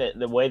team,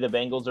 the way the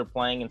Bengals are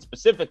playing, and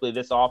specifically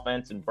this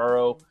offense and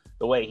Burrow,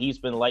 the way he's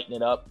been lighting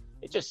it up,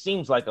 it just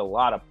seems like a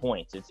lot of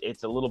points.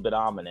 It's a little bit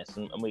ominous,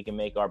 and we can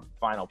make our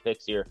final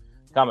picks here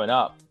coming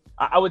up.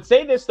 I would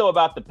say this, though,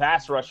 about the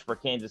pass rush for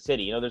Kansas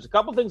City. There's a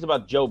couple things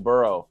about Joe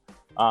Burrow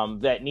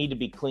that need to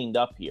be cleaned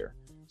up here.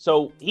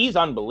 So he's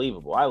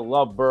unbelievable. I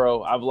love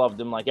Burrow. I've loved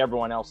him like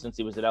everyone else since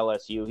he was at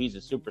LSU. He's a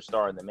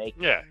superstar in the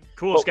making. Yeah,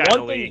 coolest guy in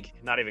the league.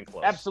 Not even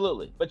close.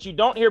 Absolutely. But you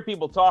don't hear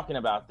people talking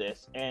about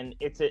this, and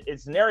it's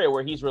an area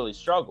where he's really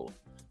struggled.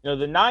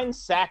 The 9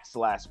 sacks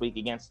last week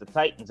against the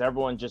Titans,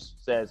 everyone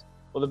just says,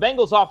 well, the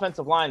Bengals'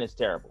 offensive line is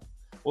terrible.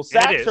 Well,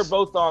 sacks are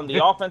both on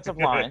the offensive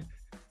line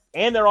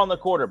and they're on the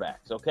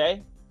quarterbacks,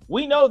 okay?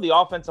 We know the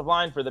offensive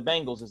line for the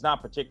Bengals is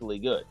not particularly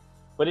good.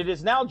 But it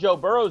is now Joe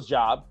Burrow's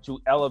job to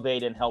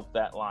elevate and help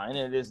that line.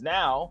 And it is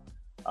now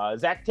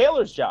Zach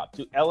Taylor's job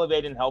to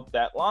elevate and help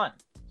that line.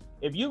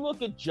 If you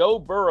look at Joe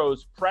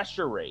Burrow's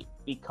pressure rate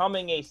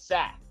becoming a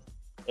sack,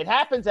 it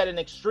happens at an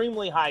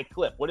extremely high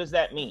clip. What does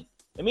that mean?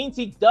 It means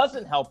he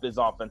doesn't help his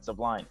offensive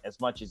line as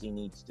much as he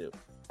needs to.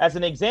 As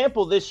an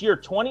example, this year,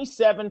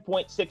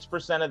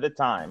 27.6% of the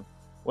time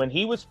when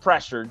he was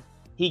pressured,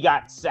 he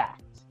got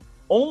sacked.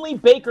 Only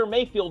Baker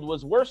Mayfield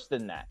was worse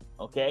than that,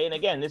 okay? And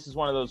again, this is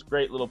one of those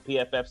great little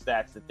PFF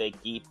stats that they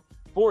keep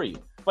for you.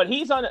 But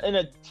he's in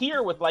a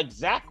tier with like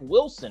Zach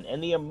Wilson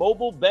and the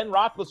immobile Ben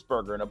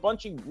Roethlisberger and a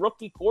bunch of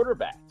rookie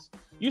quarterbacks.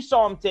 You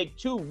saw him take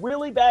 2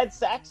 really bad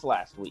sacks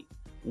last week.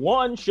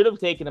 One should have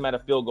taken him at a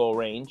field goal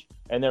range,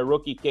 and their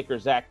rookie kicker,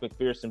 Zach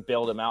McPherson,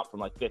 bailed him out from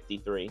like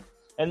 53.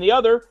 And the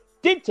other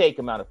did take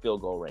him out of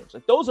field goal range.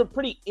 Like, those are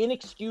pretty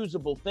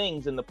inexcusable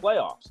things in the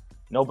playoffs.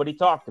 Nobody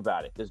talked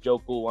about it because Joe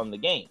Cool won the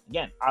game.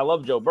 Again, I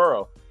love Joe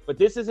Burrow, but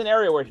this is an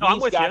area where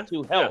he's got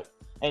to help.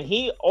 Yeah. And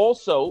he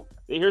also,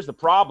 here's the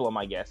problem,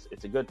 I guess.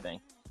 It's a good thing.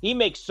 He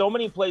makes so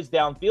many plays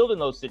downfield in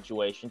those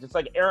situations. It's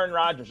like Aaron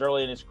Rodgers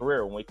early in his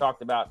career when we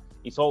talked about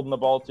he's holding the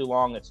ball too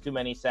long, it's too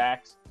many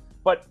sacks.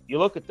 But you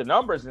look at the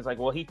numbers and it's like,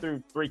 well, he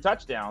threw 3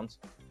 touchdowns.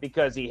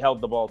 because he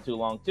held the ball too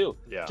long too.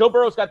 Yeah. Joe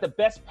Burrow's got the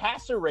best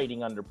passer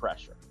rating under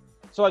pressure.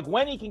 So, like,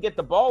 when he can get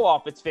the ball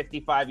off, it's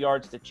 55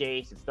 yards to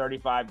Chase, it's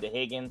 35 to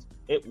Higgins.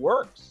 It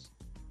works.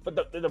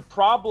 But the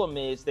problem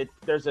is that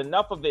there's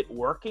enough of it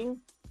working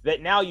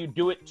that now you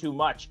do it too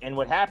much. And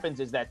what happens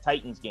is that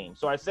Titans game.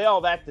 So I say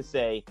all that to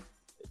say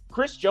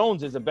Chris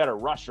Jones is a better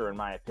rusher, in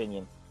my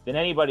opinion, than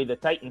anybody the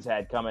Titans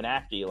had coming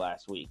after you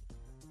last week.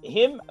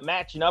 Him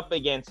matching up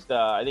against,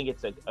 I think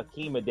it's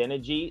Akeem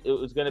Adeniji, it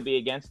was going to be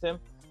against him.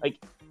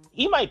 Like,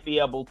 he might be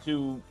able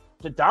to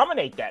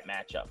dominate that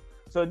matchup.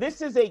 So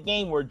this is a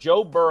game where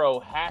Joe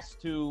Burrow has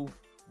to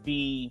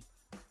be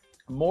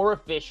more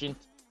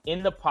efficient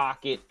in the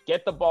pocket,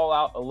 get the ball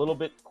out a little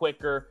bit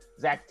quicker.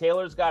 Zach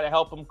Taylor's got to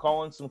help him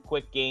call in some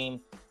quick game.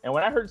 And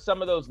when I heard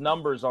some of those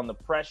numbers on the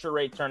pressure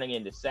rate turning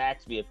into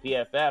sacks via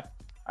PFF,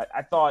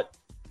 I thought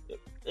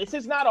this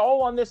is not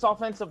all on this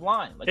offensive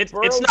line. Like,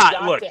 it's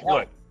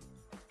not.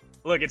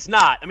 Look, it's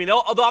not. I mean, the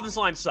offensive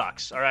line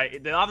sucks, all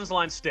right? The offensive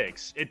line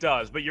stinks. It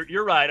does. But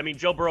you're right. I mean,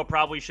 Joe Burrow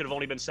probably should have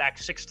only been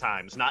sacked 6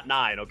 times, not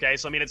 9, okay?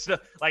 So, I mean, it's still,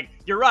 like,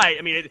 you're right.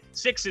 I mean,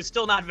 6 is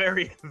still not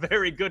very,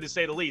 very good to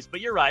say the least. But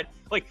you're right.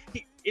 Like,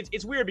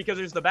 it's weird because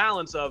there's the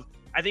balance of,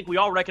 I think we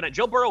all recognize,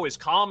 Joe Burrow is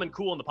calm and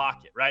cool in the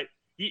pocket, right?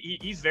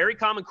 He's very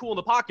calm and cool in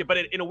the pocket, but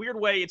in a weird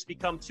way, it's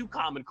become too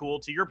calm and cool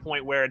to your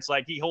point where it's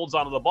like he holds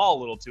onto the ball a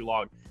little too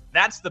long.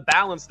 That's the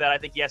balance that I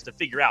think he has to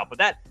figure out.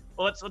 But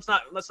let's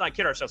not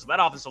kid ourselves. That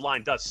offensive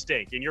line does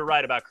stink, and you're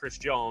right about Chris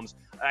Jones.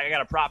 I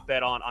got a prop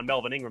bet on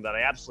Melvin Ingram that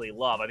I absolutely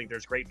love. I think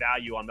there's great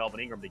value on Melvin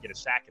Ingram to get a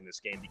sack in this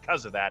game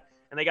because of that.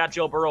 And they got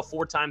Joe Burrow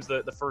 4 times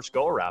the first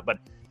go-around. But,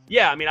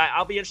 yeah, I mean,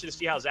 I'll be interested to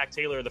see how Zach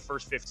Taylor, the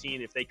first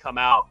 15, if they come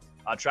out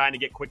trying to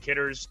get quick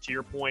hitters, to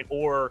your point,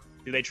 or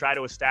do they try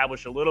to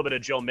establish a little bit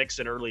of Joe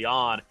Mixon early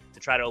on to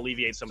try to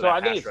alleviate some of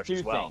that pass rush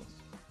as well? Things.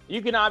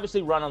 You can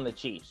obviously run on the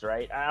Chiefs,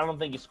 right? I don't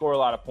think you score a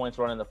lot of points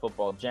running the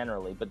football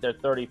generally, but they're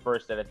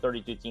 31st out of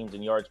 32 teams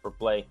in yards per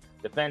play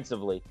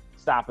defensively,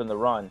 stopping the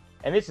run.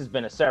 And this has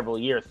been a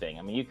several-year thing.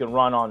 I mean, you can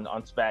run on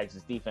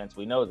Spags' defense.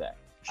 We know that.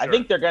 Sure. I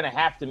think they're going to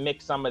have to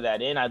mix some of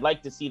that in. I'd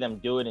like to see them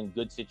do it in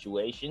good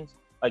situations,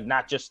 like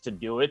not just to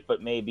do it,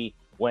 but maybe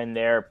when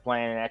they're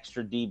playing an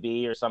extra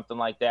DB or something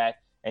like that,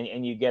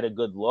 and you get a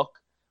good look.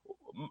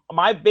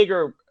 My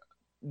bigger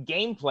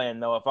game plan,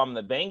 though, if I'm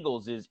the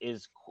Bengals,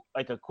 is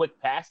like a quick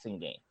passing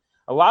game.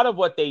 A lot of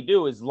what they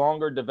do is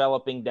longer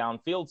developing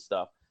downfield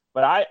stuff.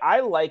 But I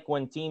like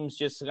when teams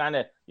just kind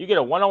of, you get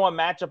a one-on-one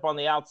matchup on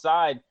the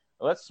outside,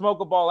 let's smoke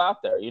a ball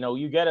out there. You know,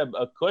 you get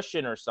a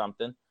cushion or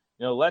something.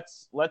 You know,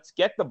 let's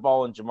get the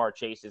ball in Jamar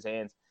Chase's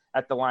hands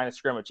at the line of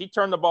scrimmage. He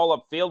turned the ball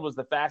upfield, was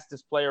the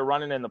fastest player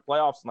running in the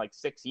playoffs in like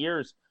 6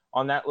 years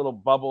on that little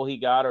bubble he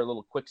got, or a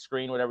little quick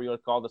screen, whatever you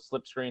want to call the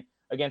slip screen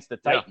against the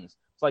Titans.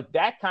 Yeah. It's like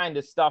that kind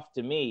of stuff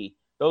to me,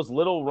 those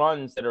little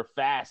runs that are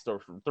fast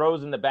or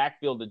throws in the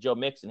backfield to Joe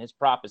Mixon. His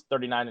prop is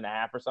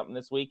 39.5 or something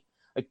this week.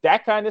 Like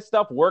that kind of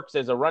stuff works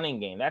as a running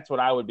game. That's what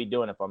I would be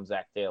doing if I'm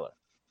Zach Taylor.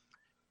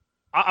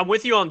 I'm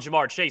with you on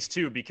Jamar Chase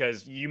too,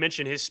 because you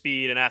mentioned his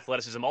speed and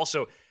athleticism.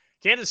 Also,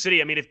 Kansas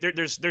City, I mean, if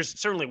there's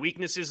certainly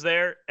weaknesses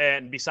there,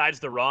 and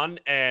besides the run,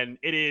 and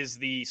it is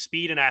the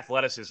speed and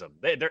athleticism.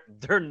 They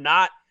are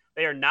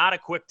not a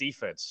quick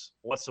defense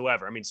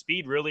whatsoever. I mean,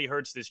 speed really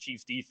hurts this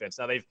Chiefs defense.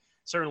 Now, they've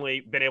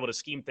certainly been able to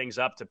scheme things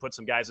up to put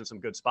some guys in some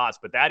good spots,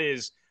 but that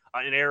is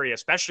an area,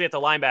 especially at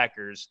the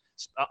linebackers,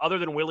 other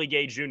than Willie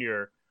Gay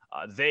Jr.,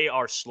 they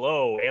are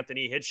slow.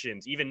 Anthony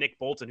Hitchens, even Nick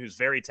Bolton, who's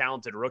very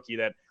talented rookie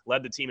that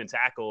led the team in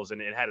tackles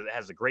and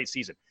has a great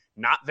season.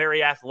 Not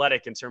very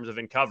athletic in terms of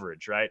in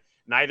coverage, right?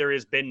 Neither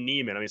is Ben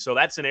Neiman. I mean, so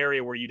that's an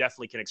area where you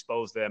definitely can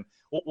expose them.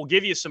 We'll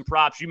give you some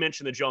props. You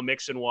mentioned the Joe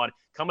Mixon one.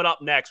 Coming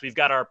up next, we've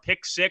got our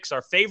pick 6,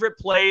 our favorite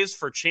plays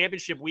for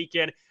championship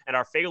weekend, and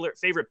our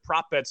favorite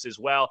prop bets as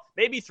well.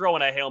 Maybe throw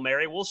in a Hail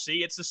Mary. We'll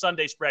see. It's the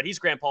Sunday Spread. He's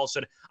Grant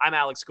Paulson. I'm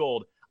Alex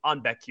Gold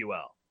on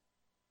BetQL.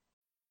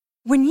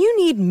 When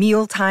you need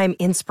mealtime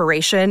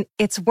inspiration,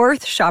 it's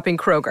worth shopping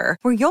Kroger,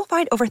 where you'll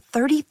find over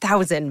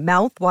 30,000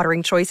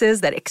 mouth-watering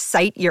choices that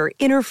excite your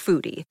inner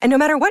foodie. And no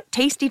matter what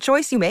tasty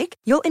choice you make,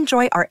 you'll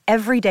enjoy our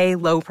everyday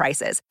low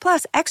prices,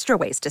 plus extra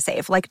ways to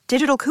save, like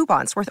digital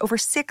coupons worth over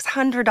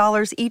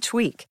 $600 each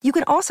week. You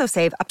can also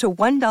save up to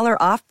 $1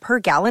 off per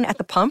gallon at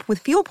the pump with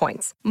fuel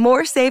points.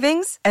 More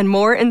savings and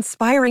more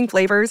inspiring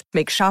flavors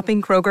make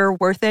shopping Kroger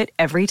worth it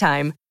every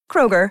time.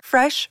 Kroger,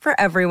 fresh for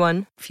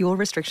everyone. Fuel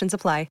restrictions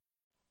apply.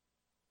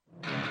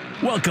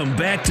 Welcome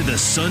back to the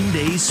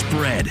Sunday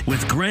Spread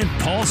with Grant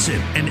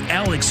Paulson and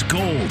Alex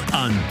Gold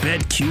on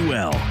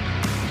BetQL.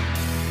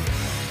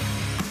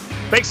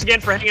 Thanks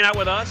again for hanging out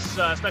with us,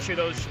 especially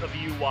those of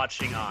you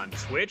watching on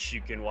Twitch. You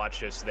can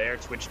watch us there,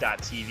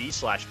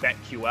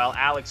 twitch.tv/BetQL.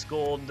 Alex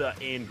Gold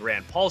and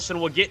Grant Paulson.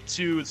 We'll get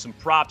to some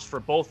props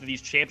for both of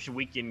these championship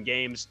weekend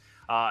games.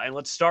 And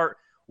let's start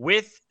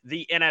with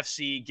the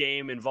NFC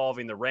game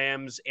involving the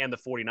Rams and the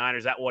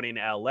 49ers. That one in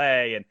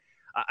LA. And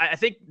I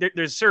think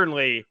there's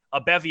certainly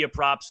a bevy of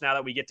props now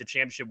that we get to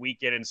championship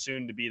weekend and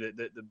soon to be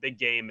the big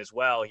game as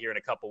well here in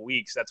a couple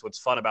weeks. That's what's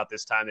fun about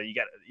this time. That you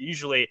got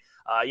usually,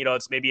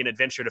 it's maybe an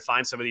adventure to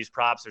find some of these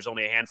props. There's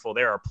only a handful.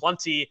 There are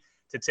plenty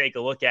to take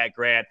a look at,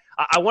 Grant.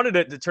 I wanted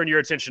to turn your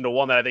attention to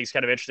one that I think is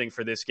kind of interesting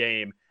for this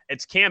game.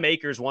 It's Cam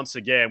Akers once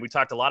again. We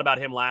talked a lot about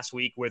him last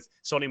week with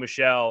Sony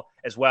Michel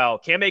as well.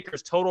 Cam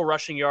Akers' total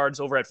rushing yards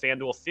over at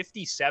FanDuel,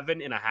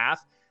 57.5.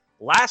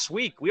 Last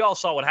week, we all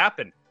saw what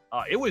happened.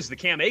 It was the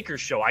Cam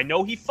Akers show. I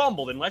know he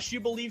fumbled, unless you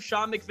believe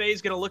Sean McVay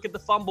is going to look at the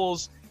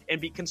fumbles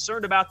and be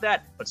concerned about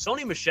that. But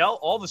Sony Michel,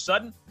 all of a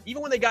sudden,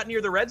 even when they got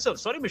near the red zone,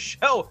 Sony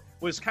Michel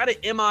was kind of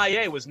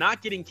MIA, was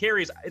not getting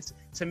carries. It's,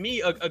 to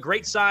me, a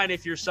great sign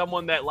if you're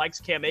someone that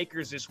likes Cam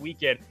Akers this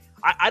weekend.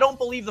 I don't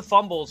believe the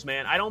fumbles,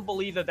 man. I don't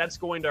believe that that's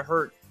going to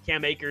hurt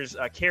Cam Akers'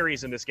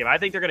 carries in this game. I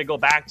think they're going to go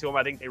back to him.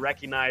 I think they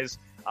recognize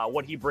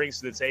what he brings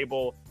to the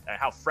table,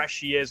 how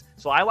fresh he is.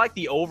 So I like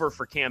the over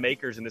for Cam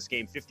Akers in this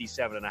game,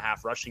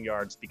 57.5 rushing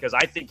yards, because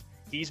I think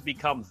he's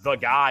become the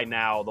guy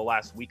now the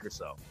last week or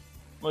so.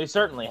 Well, he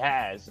certainly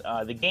has.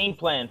 The game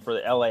plan for the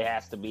LA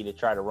has to be to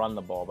try to run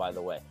the ball, by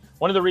the way.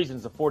 One of the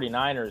reasons the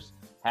 49ers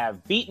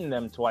have beaten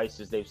them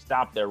twice is they've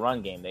stopped their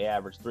run game. They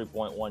averaged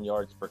 3.1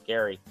 yards per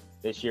carry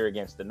this year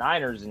against the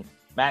Niners, and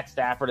Matt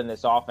Stafford and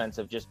this offense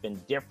have just been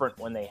different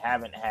when they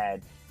haven't had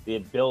the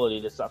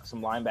ability to suck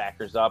some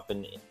linebackers up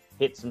and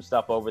hit some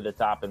stuff over the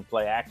top and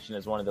play action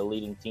as one of the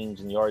leading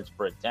teams in yards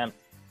per attempt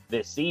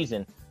this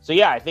season. So,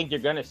 yeah, I think you're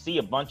going to see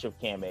a bunch of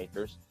Cam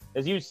Akers.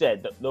 As you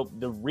said,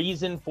 the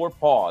reason for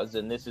pause,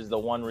 and this is the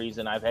one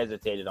reason I've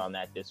hesitated on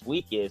that this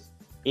week, is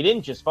he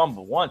didn't just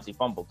fumble once, he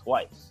fumbled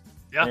twice.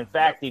 Yeah. And in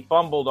fact, he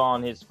fumbled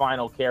on his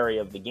final carry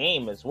of the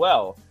game as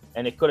well,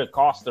 and it could have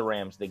cost the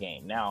Rams the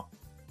game. Now,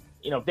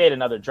 if they had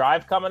another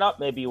drive coming up,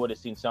 maybe you would have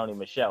seen Sony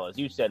Michel, as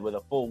you said, with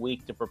a full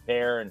week to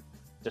prepare and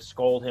to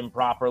scold him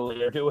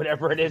properly or do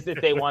whatever it is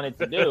that they wanted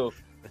to do.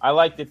 I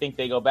like to think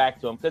they go back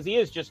to him because he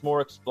is just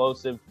more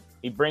explosive.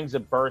 He brings a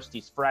burst.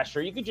 He's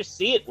fresher. You can just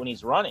see it when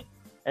he's running.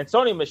 And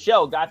Sony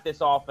Michel got this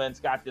offense,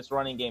 got this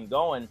running game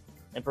going,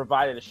 and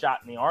provided a shot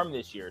in the arm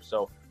this year.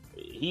 So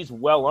he's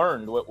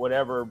well-earned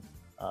whatever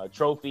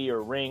trophy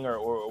or ring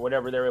or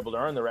whatever they're able to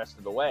earn the rest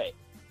of the way.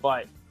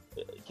 But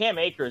Cam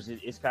Akers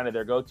is kind of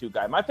their go-to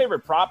guy. My favorite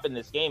prop in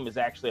this game is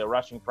actually a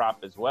rushing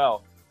prop as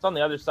well. It's on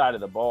the other side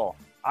of the ball.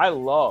 I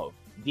love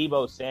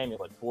Deebo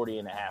Samuel at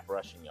 40.5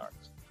 rushing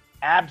yards.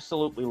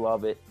 Absolutely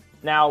love it.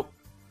 Now,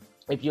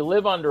 if you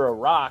live under a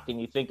rock and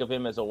you think of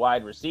him as a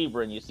wide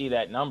receiver and you see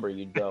that number,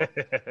 you'd go,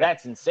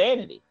 that's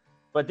insanity.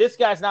 But this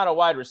guy's not a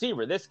wide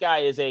receiver. This guy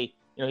is he's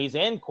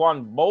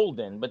Anquan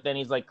Bolden, but then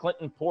he's like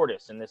Clinton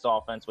Portis in this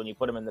offense when you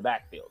put him in the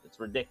backfield. It's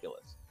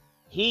ridiculous.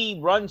 He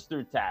runs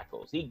through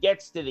tackles. He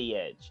gets to the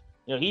edge.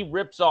 He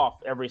rips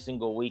off every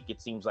single week,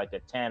 it seems like a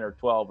 10 or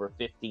 12 or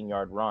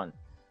 15-yard run.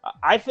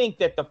 I think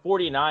that the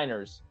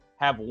 49ers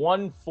have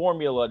one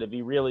formula to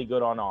be really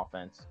good on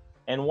offense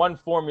and one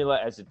formula,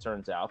 as it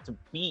turns out, to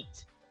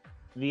beat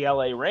the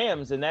LA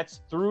Rams, and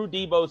that's through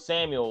Deebo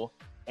Samuel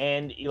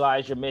and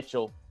Elijah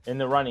Mitchell in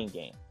the running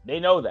game. They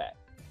know that.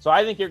 So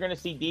I think you're going to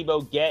see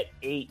Deebo get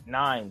 8,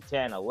 9,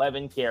 10,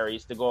 11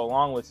 carries to go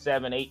along with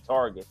 7, 8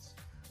 targets.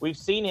 We've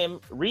seen him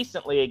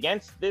recently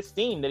against this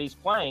team that he's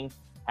playing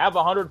have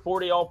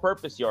 140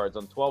 all-purpose yards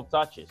on 12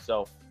 touches.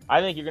 So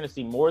I think you're going to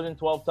see more than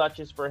 12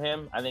 touches for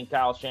him. I think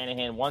Kyle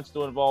Shanahan wants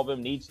to involve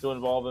him, needs to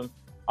involve him.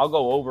 I'll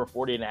go over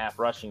 40.5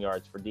 rushing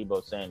yards for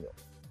Deebo Samuel.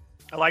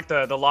 I like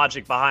the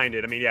logic behind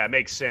it. I mean, yeah, it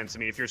makes sense. I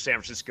mean, if you're San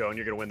Francisco and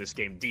you're going to win this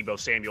game, Deebo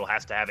Samuel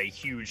has to have a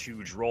huge,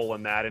 huge role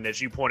in that. And as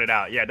you pointed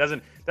out, yeah, it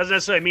doesn't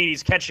necessarily mean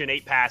he's catching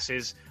 8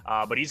 passes,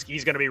 but he's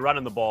going to be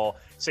running the ball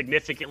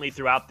significantly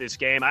throughout this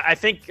game. I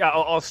think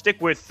I'll stick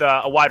with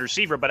a wide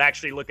receiver, but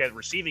actually look at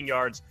receiving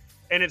yards.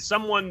 And it's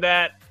someone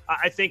that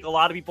I think a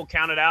lot of people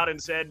counted out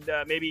and said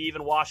maybe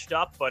even washed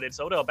up, but it's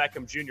Odell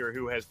Beckham Jr.,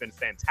 who has been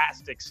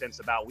fantastic since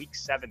about week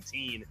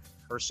 17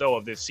 or so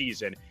of this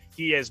season.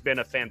 He has been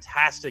a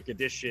fantastic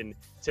addition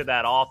to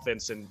that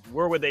offense, and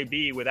where would they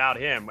be without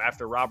him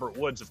after Robert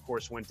Woods, of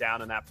course, went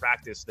down in that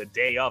practice the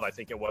day of, I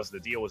think it was, the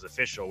deal was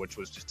official, which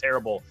was just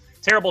terrible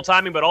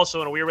timing, but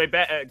also in a weird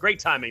way, great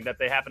timing that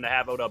they happened to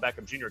have Odell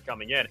Beckham Jr.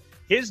 coming in.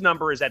 His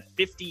number is at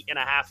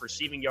 50.5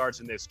 receiving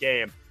yards in this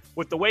game.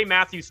 With the way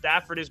Matthew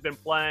Stafford has been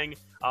playing,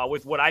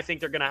 with what I think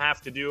they're going to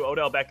have to do,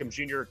 Odell Beckham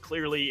Jr.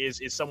 clearly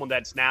is someone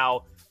that's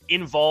now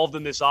involved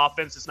in this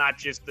offense. It's not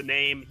just the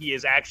name. He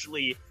is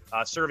actually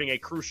serving a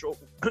crucial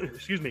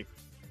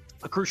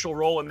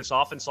role in this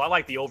offense. So I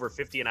like the over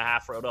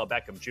 50.5 for Odell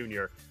Beckham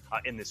Jr.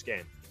 In this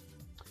game.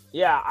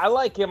 Yeah, I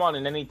like him on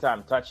an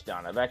anytime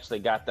touchdown. I've actually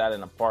got that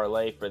in a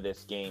parlay for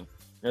this game.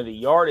 The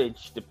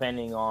yardage,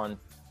 depending on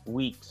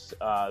weeks,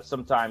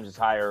 sometimes is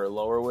higher or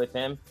lower with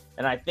him.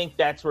 And I think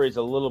that's where he's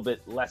a little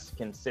bit less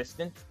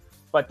consistent.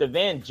 But the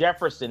Van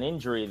Jefferson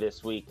injury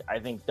this week, I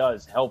think,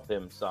 does help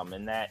him some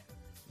in that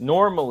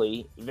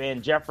normally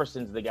Van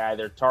Jefferson's the guy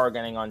they're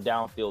targeting on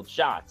downfield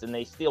shots, and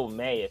they still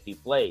may if he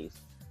plays.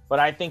 But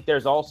I think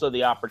there's also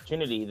the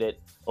opportunity that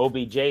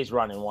OBJ's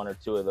running one or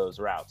two of those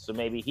routes. So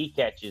maybe he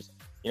catches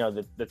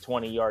the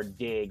 20-yard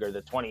dig or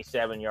the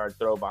 27-yard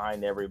throw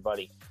behind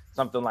everybody,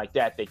 something like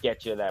that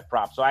gets you that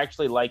prop. So I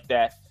actually like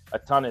that a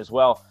ton as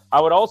well.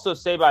 I would also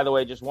say, by the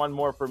way, just one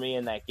more for me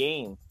in that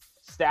game,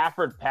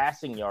 Stafford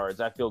passing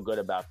yards, I feel good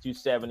about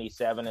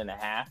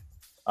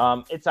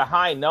 277.5. It's a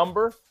high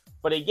number,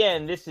 but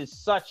again, this is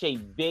such a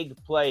big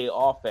play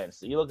offense.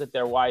 So you look at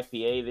their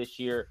YPA this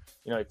year,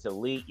 it's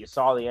elite. You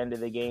saw the end of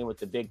the game with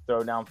the big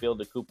throw downfield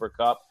to Cooper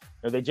Kupp.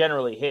 They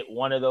generally hit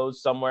one of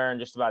those somewhere in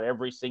just about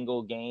every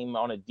single game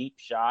on a deep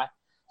shot.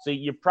 So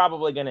you're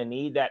probably going to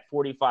need that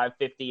 45,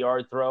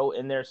 50-yard throw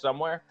in there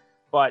somewhere.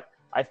 But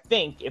I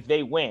think if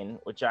they win,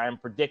 which I am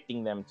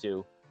predicting them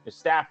to,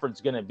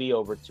 Stafford's going to be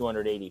over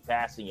 280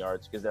 passing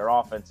yards because their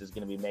offense is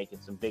going to be making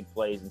some big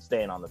plays and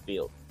staying on the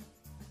field.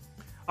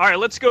 All right,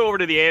 let's go over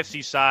to the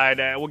AFC side.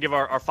 We'll give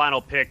our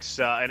final picks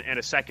in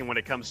a second when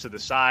it comes to the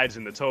sides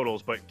and the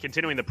totals. But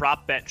continuing the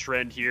prop bet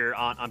trend here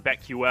on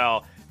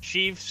BetQL,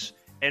 Chiefs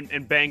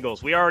and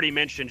Bengals. We already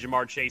mentioned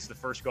Ja'Marr Chase the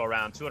first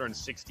go-around,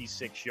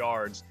 266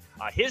 yards.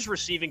 His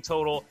receiving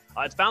total,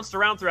 it's bounced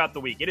around throughout the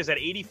week. It is at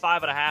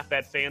 85.5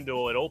 at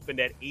FanDuel. It opened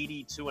at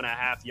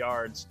 82.5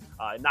 yards.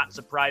 Not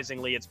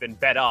surprisingly, it's been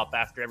bet up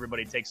after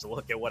everybody takes a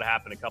look at what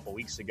happened a couple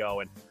weeks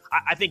ago. And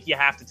I think you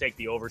have to take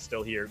the over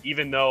still here,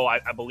 even though I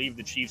believe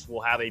the Chiefs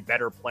will have a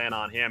better plan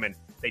on him. And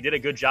they did a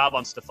good job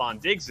on Stephon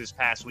Diggs this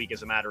past week,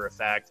 as a matter of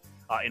fact,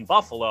 in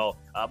Buffalo.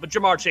 But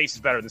Ja'Marr Chase is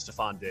better than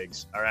Stephon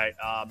Diggs, all right?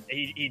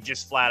 He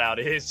just flat out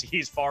is.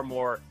 He's far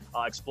more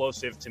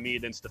explosive to me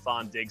than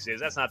Stephon Diggs is.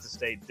 That's not to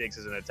say Diggs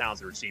isn't a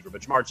talented receiver,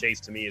 but Ja'Marr Chase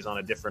to me is on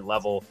a different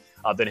level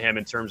than him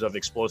in terms of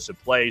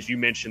explosive plays. You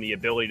mentioned the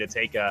ability to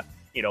take a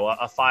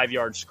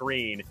 5-yard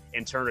screen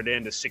and turn it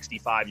into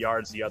 65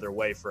 yards the other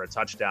way for a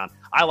touchdown.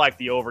 I like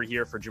the over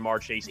here for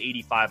Ja'Marr Chase,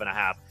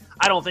 85.5.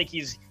 I don't think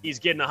he's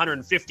getting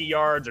 150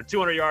 yards or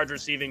 200 yards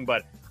receiving,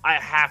 but I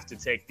have to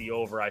take the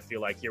over, I feel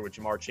like, here with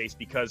Ja'Marr Chase,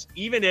 because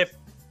even if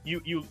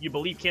you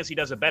believe Kansas City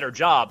does a better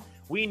job,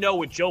 we know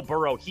with Joe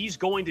Burrow, he's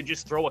going to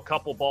just throw a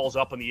couple balls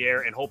up in the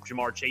air and hope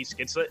Ja'Marr Chase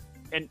gets it.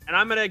 And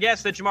I'm going to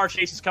guess that Ja'Marr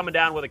Chase is coming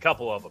down with a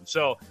couple of them.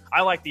 So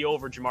I like the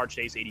over Ja'Marr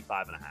Chase,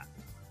 85.5.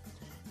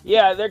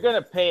 Yeah, they're going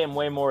to pay him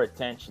way more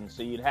attention,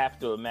 so you'd have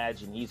to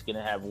imagine he's going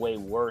to have way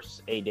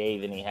worse a day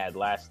than he had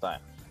last time.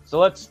 So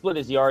let's split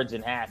his yards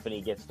in half and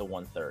he gets to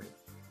 130.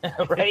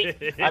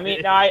 Right? I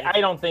mean, no, I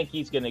don't think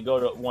he's going to go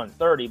to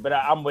 130, but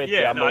I'm with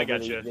you. I'm over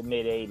the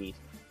mid-80s.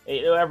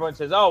 Everyone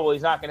says, oh, well,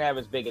 he's not going to have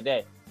as big a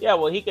day. Yeah,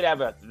 well, he could have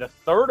the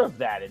third of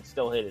that and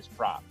still hit his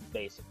prop,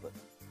 basically.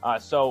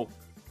 So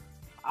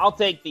I'll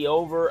take the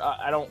over.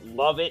 I don't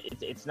love it.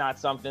 It's not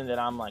something that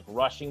I'm,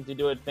 rushing to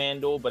do at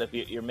FanDuel, but if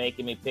you're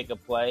making me pick a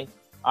play,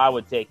 I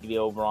would take the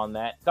over on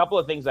that. A couple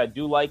of things I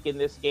do like in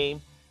this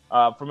game.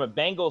 From a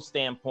Bengals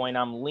standpoint,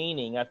 I'm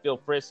leaning. I feel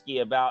frisky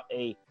about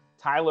a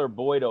Tyler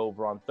Boyd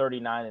over on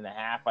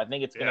 39.5. I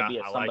think it's going to be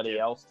a somebody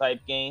else type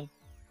game.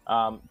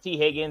 T.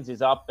 Higgins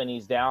is up and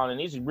he's down, and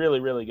he's a really,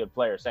 really good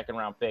player,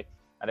 second-round pick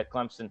out of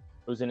Clemson,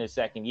 who's in his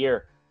second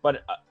year.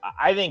 But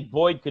I think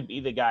Boyd could be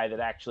the guy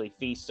that actually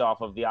feasts off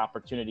of the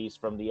opportunities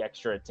from the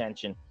extra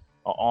attention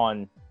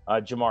on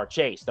Ja'Marr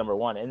Chase, number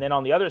one. And then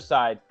on the other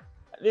side,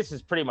 this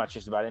is pretty much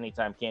just about any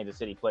time Kansas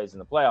City plays in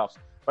the playoffs.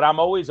 But I'm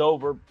always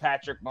over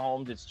Patrick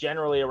Mahomes. It's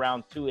generally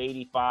around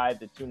 285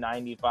 to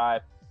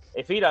 295.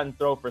 If he doesn't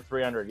throw for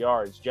 300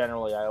 yards,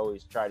 generally I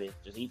always try to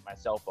just eat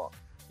myself up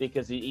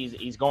because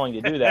he's going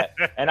to do that.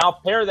 And I'll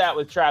pair that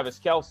with Travis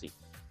Kelce.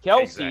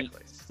 Kelce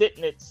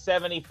sitting at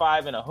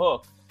 75 and a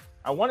hook.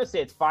 I want to say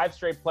it's 5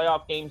 straight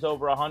playoff games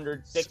over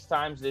 100, 6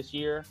 times this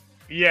year.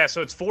 Yeah,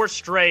 so it's 4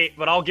 straight,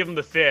 but I'll give him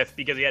the 5th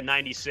because he had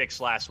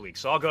 96 last week.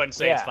 So I'll go ahead and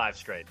say it's 5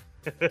 straight.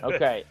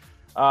 Okay.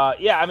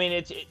 I mean,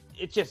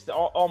 it's just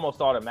almost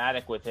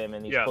automatic with him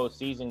in these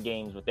postseason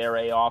games with their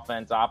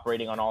offense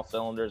operating on all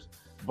cylinders,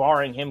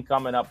 barring him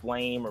coming up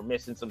lame or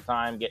missing some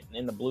time, getting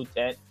in the blue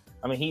tent.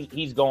 I mean,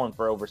 he's going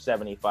for over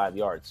 75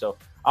 yards. So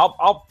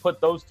I'll put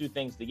those two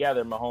things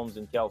together, Mahomes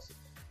and Kelce.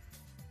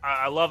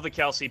 I love the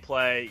Kelce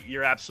play.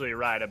 You're absolutely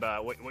right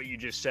about what you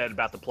just said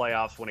about the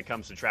playoffs when it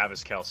comes to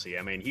Travis Kelce.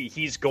 I mean,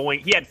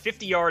 he had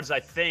 50 yards, I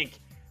think,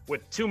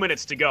 with 2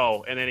 minutes to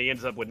go, and then he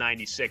ends up with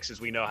 96,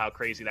 as we know how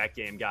crazy that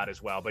game got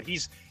as well. But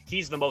he's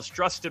the most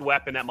trusted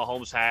weapon that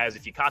Mahomes has.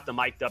 If you caught the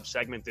mic'd up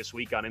segment this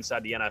week on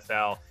Inside the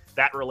NFL,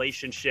 that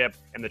relationship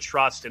and the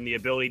trust and the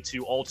ability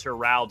to alter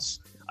routes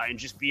and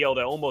just be able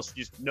to almost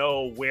just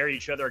know where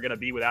each other are going to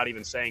be without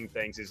even saying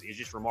things is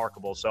just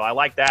remarkable. So I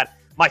like that.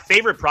 My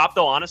favorite prop,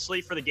 though,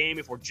 honestly, for the game,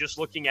 if we're just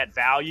looking at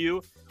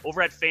value,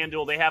 over at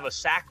FanDuel, they have a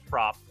sack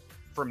prop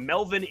for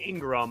Melvin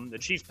Ingram, the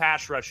Chiefs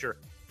pass rusher,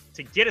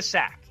 to get a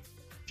sack.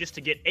 Just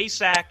to get a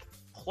sack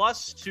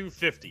plus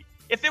 250.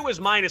 If it was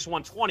minus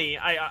 120,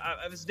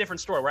 it's a different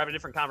story. We're having a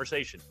different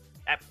conversation.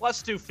 At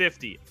plus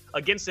 250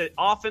 against an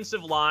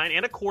offensive line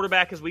and a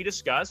quarterback, as we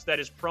discussed, that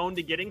is prone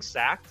to getting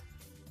sacked,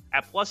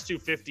 at plus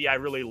 250, I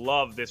really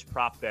love this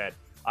prop bet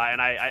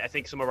And I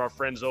think some of our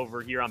friends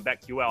over here on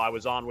BetQL, I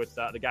was on with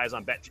the guys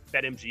on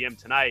BetMGM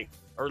tonight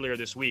earlier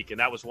this week, and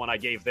that was one I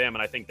gave them,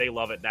 and I think they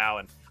love it now.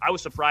 And I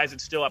was surprised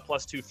it's still at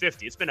plus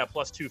 250. It's been at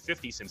plus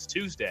 250 since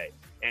Tuesday,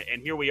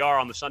 and here we are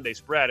on the Sunday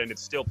spread, and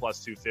it's still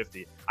plus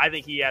 250. I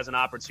think he has an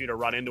opportunity to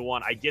run into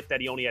one. I get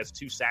that he only has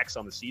 2 sacks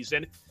on the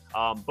season,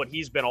 but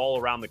he's been all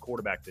around the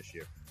quarterback this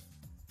year.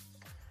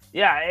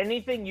 Yeah,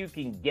 anything you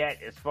can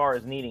get as far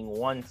as needing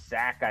 1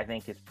 sack, I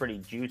think, is pretty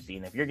juicy.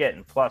 And if you're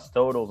getting plus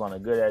totals on a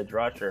good edge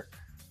rusher,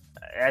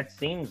 that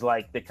seems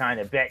like the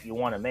kind of bet you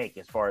want to make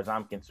as far as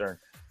I'm concerned.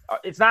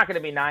 It's not going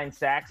to be 9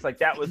 sacks. Like,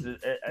 that was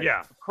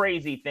a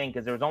crazy thing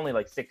because there was only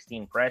like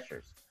 16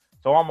 pressures.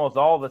 So almost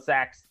all the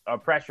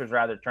pressures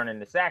rather turn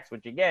into sacks,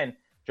 which, again,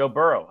 Joe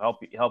Burrow,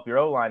 help your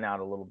O-line out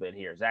a little bit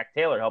here. Zach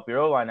Taylor, help your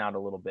O-line out a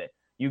little bit.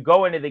 You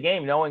go into the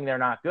game knowing they're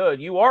not good.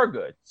 You are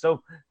good.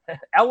 So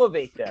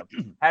elevate them.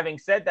 Having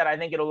said that, I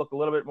think it'll look a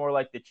little bit more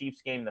like the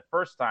Chiefs game the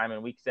first time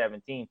in Week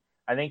 17.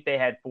 I think they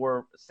had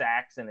 4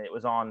 sacks, and it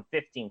was on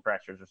 15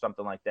 pressures or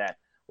something like that,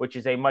 which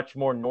is a much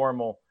more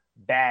normal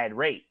bad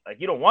rate. Like,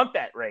 you don't want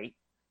that rate,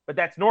 but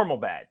that's normal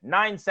bad.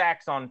 9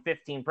 sacks on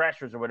 15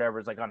 pressures or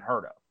whatever is like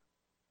unheard of.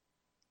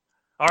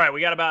 All right,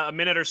 we got about a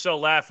minute or so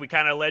left. We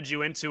kind of led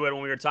you into it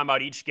when we were talking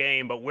about each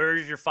game, but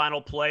where's your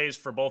final plays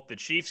for both the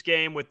Chiefs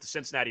game with the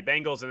Cincinnati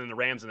Bengals and then the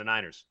Rams and the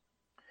Niners?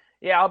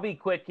 Yeah, I'll be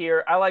quick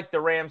here. I like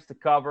the Rams to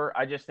cover.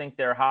 I just think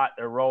they're hot,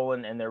 they're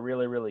rolling, and they're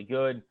really, really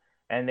good,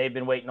 and they've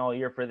been waiting all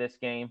year for this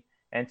game.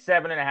 And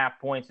 7.5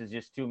 points is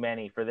just too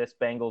many for this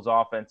Bengals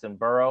offense and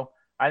Burrow.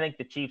 I think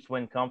the Chiefs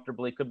win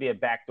comfortably. Could be a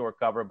backdoor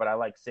cover, but I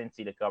like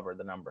Cincy to cover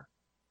the number.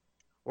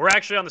 We're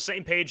actually on the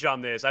same page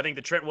on this. I think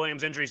the Trent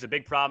Williams injury is a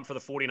big problem for the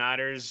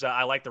 49ers.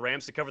 I like the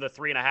Rams to cover the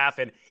 3.5.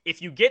 And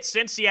if you get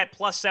Cincy at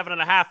plus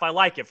 7.5, I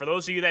like it. For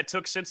those of you that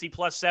took Cincy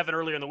plus 7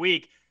 earlier in the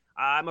week,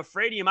 I'm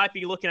afraid you might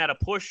be looking at a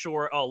push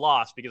or a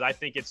loss because I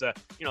think it's a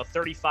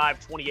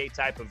 35-28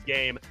 type of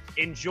game.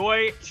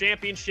 Enjoy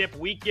championship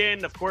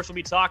weekend. Of course, we'll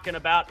be talking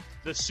about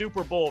the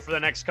Super Bowl for the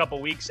next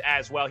couple weeks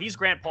as well. He's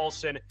Grant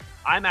Paulson.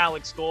 I'm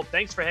Alex Gold.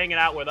 Thanks for hanging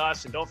out with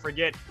us. And don't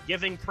forget,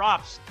 giving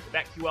props to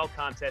BetQL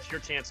contest, your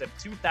chance at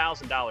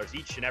 $2,000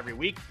 each and every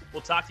week.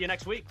 We'll talk to you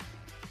next week.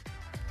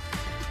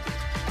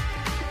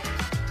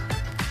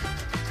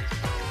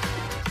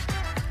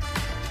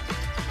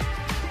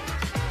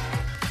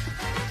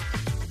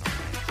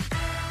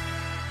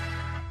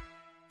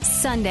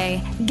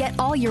 Sunday, get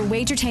all your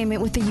wagertainment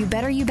with the You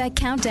Better You Bet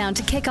countdown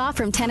to kick off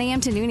from 10 a.m.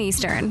 to noon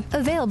Eastern.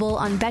 Available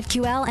on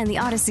BetQL and the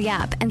Odyssey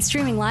app and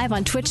streaming live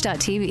on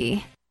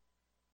Twitch.tv.